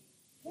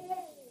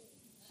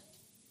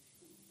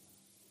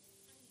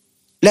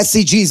 Let's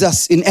see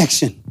Jesus in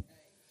action.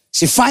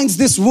 She finds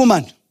this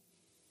woman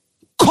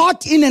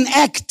caught in an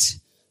act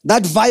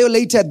that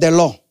violated the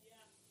law.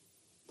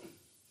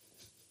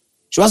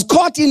 She was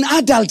caught in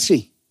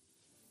adultery.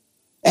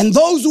 And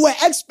those who were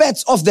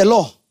experts of the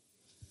law,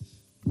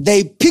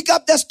 they pick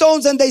up the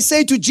stones and they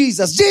say to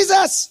Jesus,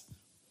 Jesus,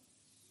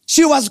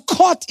 she was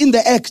caught in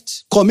the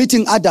act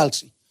committing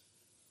adultery.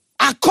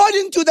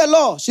 According to the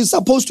law, she's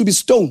supposed to be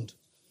stoned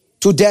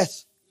to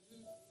death.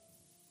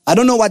 I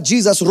don't know what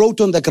Jesus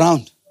wrote on the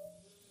ground,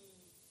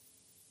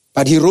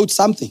 but he wrote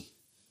something.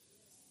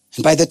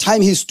 And by the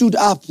time he stood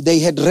up, they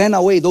had ran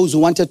away, those who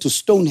wanted to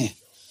stone her.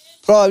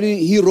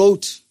 Probably he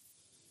wrote,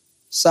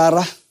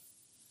 Sarah,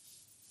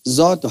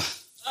 Zodwa,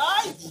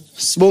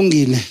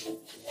 Sbongile.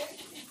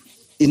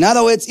 In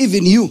other words,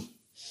 even you,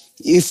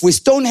 if we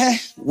stone her,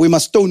 we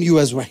must stone you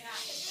as well.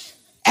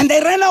 And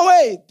they ran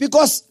away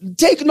because,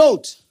 take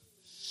note,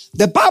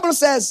 the Bible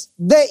says,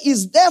 there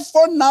is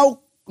therefore now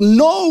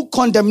no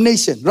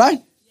condemnation, right?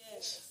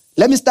 Yes.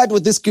 Let me start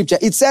with this scripture.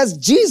 It says,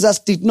 Jesus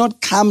did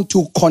not come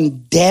to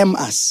condemn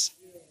us,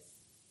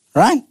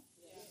 right?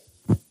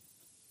 Yes.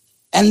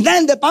 And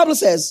then the Bible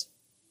says,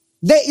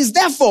 there is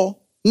therefore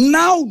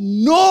now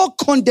no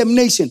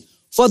condemnation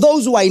for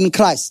those who are in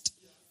Christ.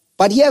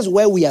 But here's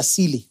where we are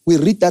silly. We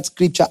read that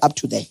scripture up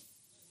to there.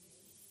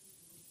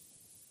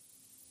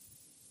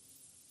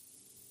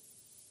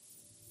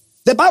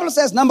 The Bible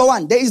says, number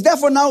one, there is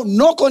therefore now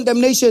no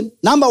condemnation.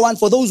 Number one,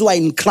 for those who are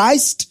in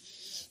Christ.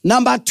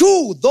 Number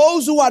two,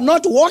 those who are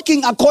not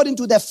walking according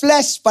to the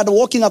flesh, but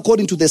walking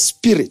according to the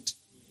Spirit.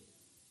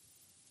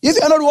 If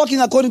you are not walking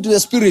according to the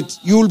Spirit,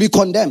 you will be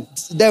condemned.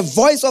 The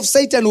voice of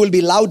Satan will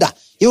be louder.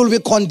 He will be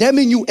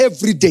condemning you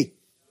every day.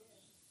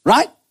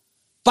 Right?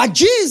 But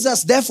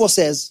Jesus therefore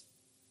says,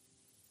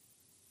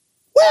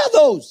 where are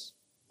those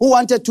who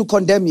wanted to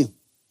condemn you?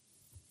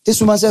 This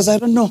woman says, I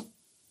don't know.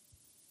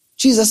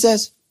 Jesus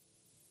says,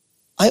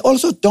 I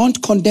also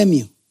don't condemn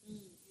you.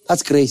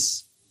 That's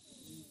grace.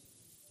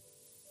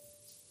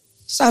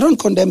 So I don't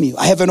condemn you.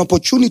 I have an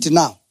opportunity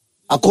now,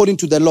 according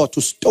to the law,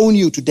 to stone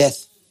you to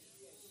death.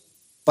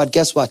 But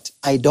guess what?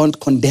 I don't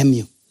condemn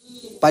you.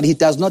 But he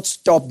does not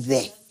stop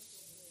there.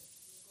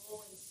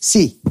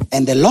 See,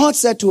 and the Lord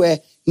said to her,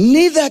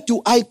 neither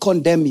do I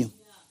condemn you.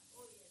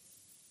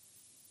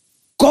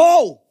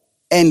 Go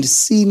and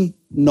sin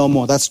no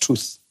more. That's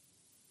truth.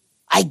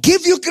 I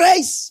give you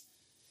grace.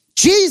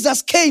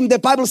 Jesus came, the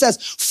Bible says,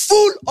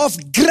 full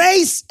of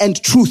grace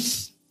and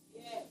truth.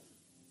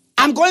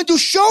 I'm going to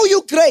show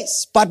you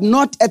grace, but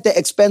not at the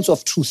expense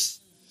of truth.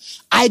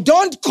 I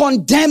don't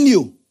condemn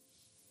you,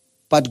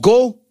 but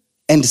go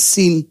and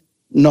sin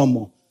no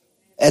more.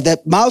 At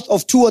the mouth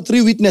of 2 or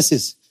 3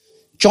 witnesses.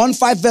 John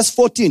 5 verse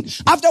 14.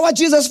 Afterward,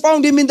 Jesus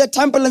found him in the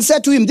temple and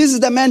said to him, this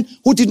is the man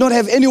who did not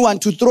have anyone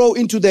to throw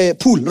into the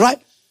pool,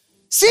 right?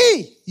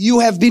 See, you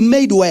have been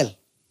made well.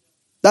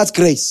 That's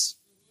grace.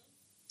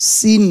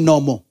 Sin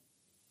no more,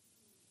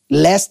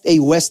 lest a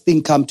worse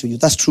thing come to you.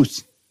 That's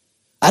truth.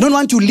 I don't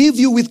want to leave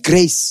you with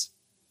grace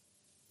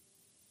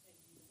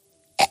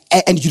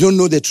and you don't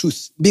know the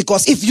truth.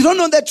 Because if you don't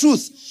know the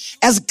truth,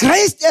 as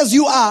graced as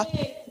you are,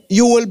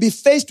 you will be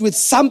faced with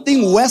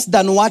something worse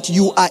than what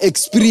you are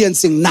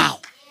experiencing now.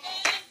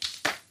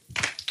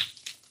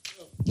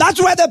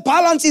 That's where the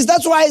balance is.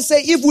 That's why I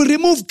say if we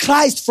remove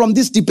Christ from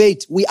this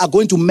debate, we are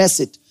going to mess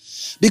it.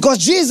 Because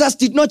Jesus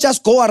did not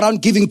just go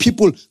around giving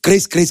people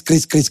grace, grace,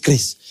 grace, grace,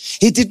 grace.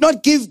 He did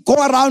not go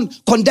around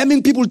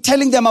condemning people,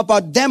 telling them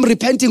about them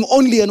repenting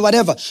only and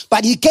whatever.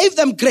 But he gave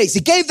them grace.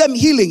 He gave them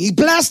healing. He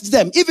blessed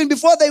them. Even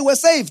before they were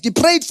saved, he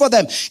prayed for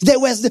them.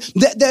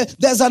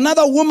 There's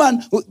another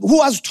woman who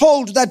was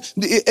told that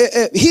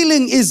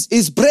healing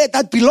is bread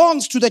that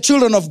belongs to the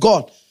children of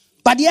God.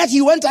 But yet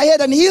he went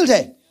ahead and healed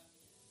her.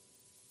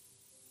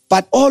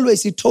 But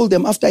always he told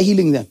them after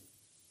healing them,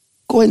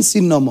 go and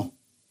sin no more.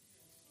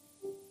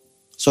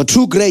 So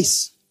true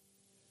grace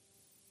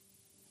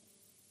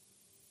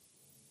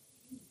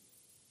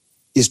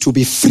is to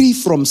be free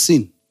from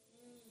sin,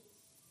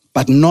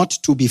 but not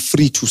to be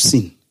free to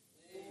sin.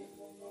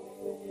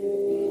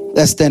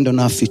 Let's stand on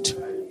our feet.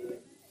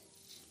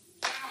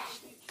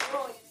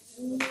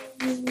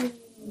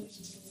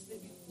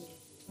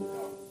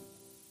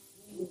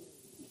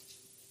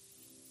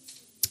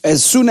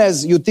 As soon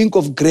as you think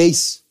of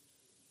grace,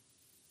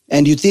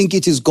 and you think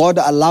it is God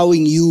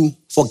allowing you,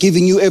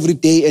 forgiving you every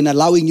day and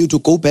allowing you to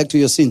go back to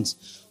your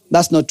sins,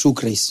 that's not true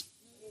grace.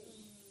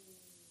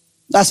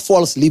 That's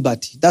false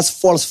liberty. That's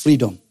false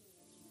freedom.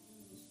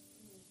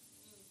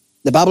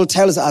 The Bible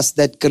tells us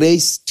that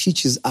grace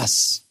teaches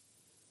us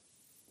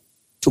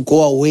to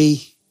go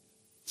away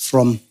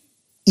from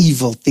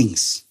evil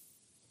things,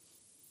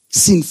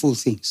 sinful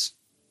things.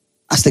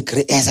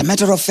 As a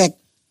matter of fact,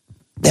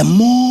 the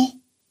more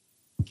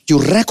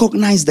you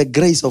recognize the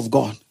grace of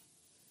God,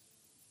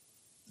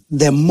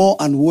 the more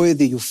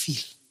unworthy you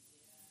feel.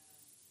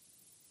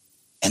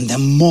 And the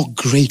more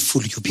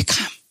grateful you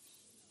become.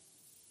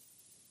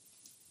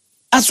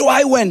 That's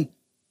why when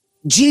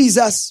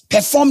Jesus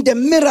performed a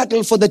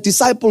miracle for the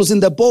disciples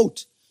in the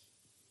boat,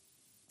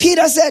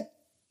 Peter said,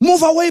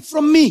 Move away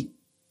from me.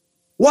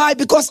 Why?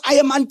 Because I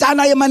am undone,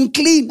 I am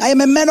unclean. I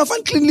am a man of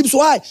unclean lips.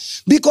 Why?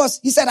 Because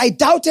he said, I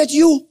doubted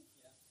you.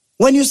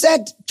 When you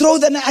said, throw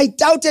the net, I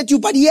doubted you,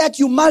 but yet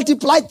you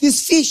multiplied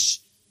this fish.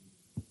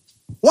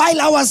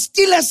 While I was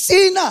still a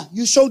sinner,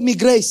 you showed me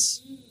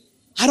grace.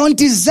 I don't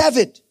deserve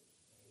it.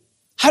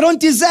 I don't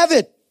deserve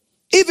it.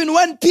 Even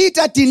when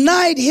Peter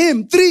denied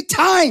him 3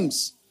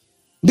 times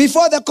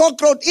before the cock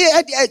crowed,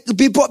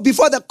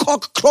 before the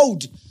cock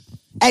crowed,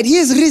 at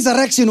his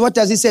resurrection, what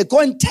does he say? Go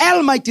and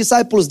tell my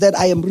disciples that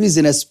I am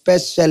risen,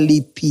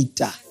 especially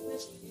Peter.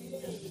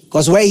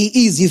 Because where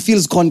he is, he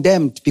feels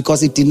condemned because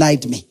he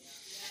denied me.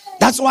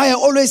 That's why I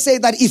always say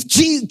that if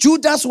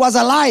Judas was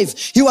alive,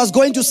 he was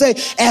going to say,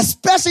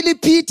 especially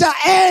Peter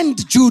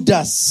and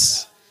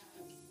Judas.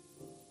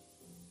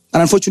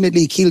 And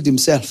unfortunately, he killed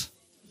himself.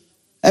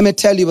 Let me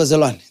tell you,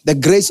 Bazalwan, the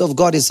grace of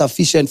God is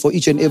sufficient for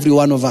each and every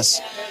one of us.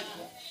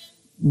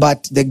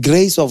 But the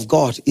grace of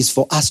God is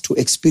for us to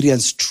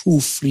experience true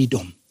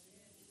freedom.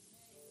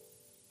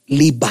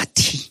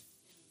 Liberty.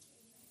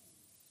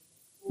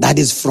 That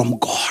is from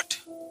God.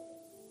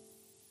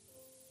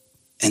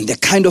 And the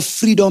kind of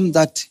freedom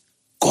that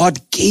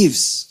God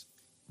gives,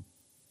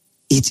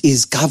 it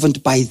is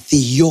governed by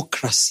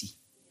theocracy.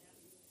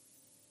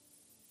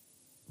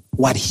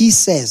 What he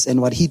says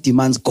and what he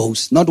demands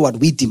goes, not what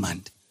we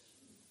demand.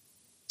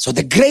 So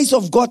the grace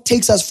of God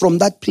takes us from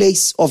that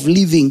place of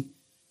living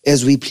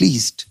as we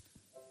pleased,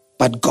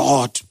 but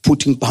God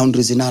putting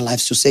boundaries in our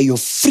lives to say your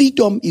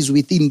freedom is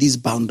within these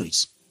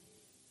boundaries.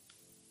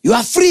 You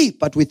are free,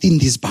 but within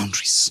these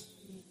boundaries.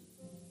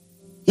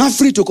 Not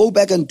free to go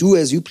back and do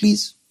as you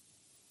please,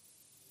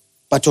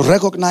 but to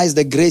recognize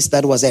the grace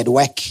that was at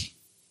work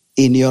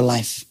in your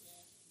life.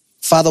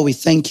 Father, we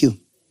thank you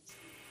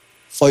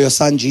for your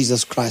Son,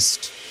 Jesus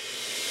Christ.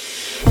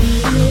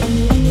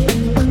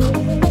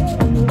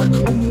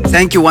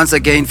 Thank you once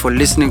again for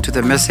listening to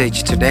the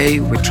message today.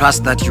 We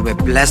trust that you were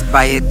blessed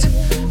by it.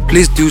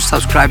 Please do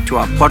subscribe to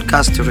our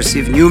podcast to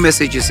receive new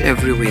messages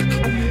every week.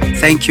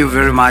 Thank you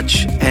very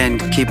much and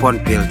keep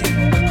on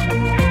building.